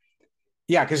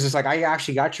because it's like I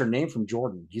actually got your name from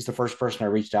Jordan. He's the first person I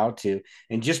reached out to,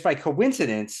 and just by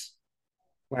coincidence,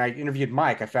 when I interviewed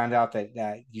Mike, I found out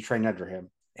that you trained under him.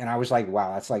 And I was like,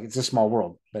 wow, that's like, it's a small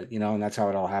world, but and that's how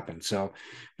it all happened. So,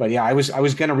 but yeah, I was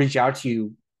going to reach out to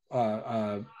you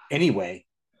anyway,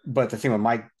 but the thing with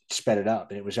Mike sped it up,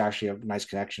 and it was actually a nice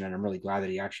connection. And I'm really glad that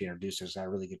he actually introduced us. I had a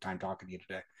really good time talking to you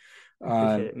today.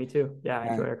 Appreciate it. Me too. Yeah. I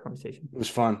enjoyed our conversation. It was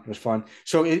fun.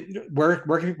 So where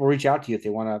can people reach out to you if they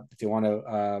want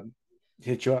to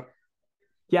hit you up?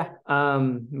 Yeah.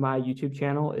 My YouTube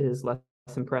channel is Less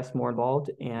Impressed, More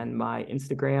Involved, and my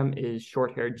Instagram is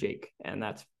Short-Haired Jake, and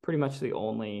that's pretty much the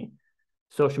only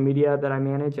social media that I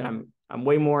manage. And I'm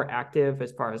way more active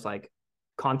as far as like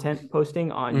content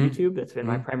posting on YouTube. That's been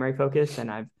my primary focus,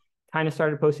 and I've kind of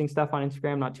started posting stuff on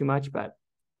Instagram, not too much, but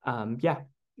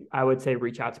I would say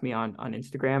reach out to me on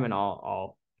Instagram, and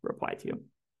I'll reply to you.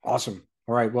 Awesome.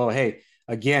 All right. Well, hey,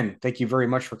 again, thank you very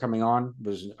much for coming on. It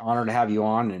was an honor to have you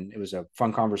on, and it was a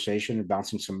fun conversation and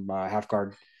bouncing some half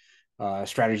guard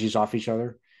strategies off each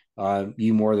other.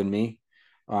 You more than me.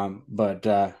 But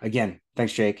again,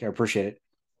 thanks, Jake. I appreciate it.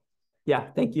 Yeah,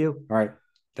 thank you. All right.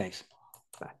 Thanks.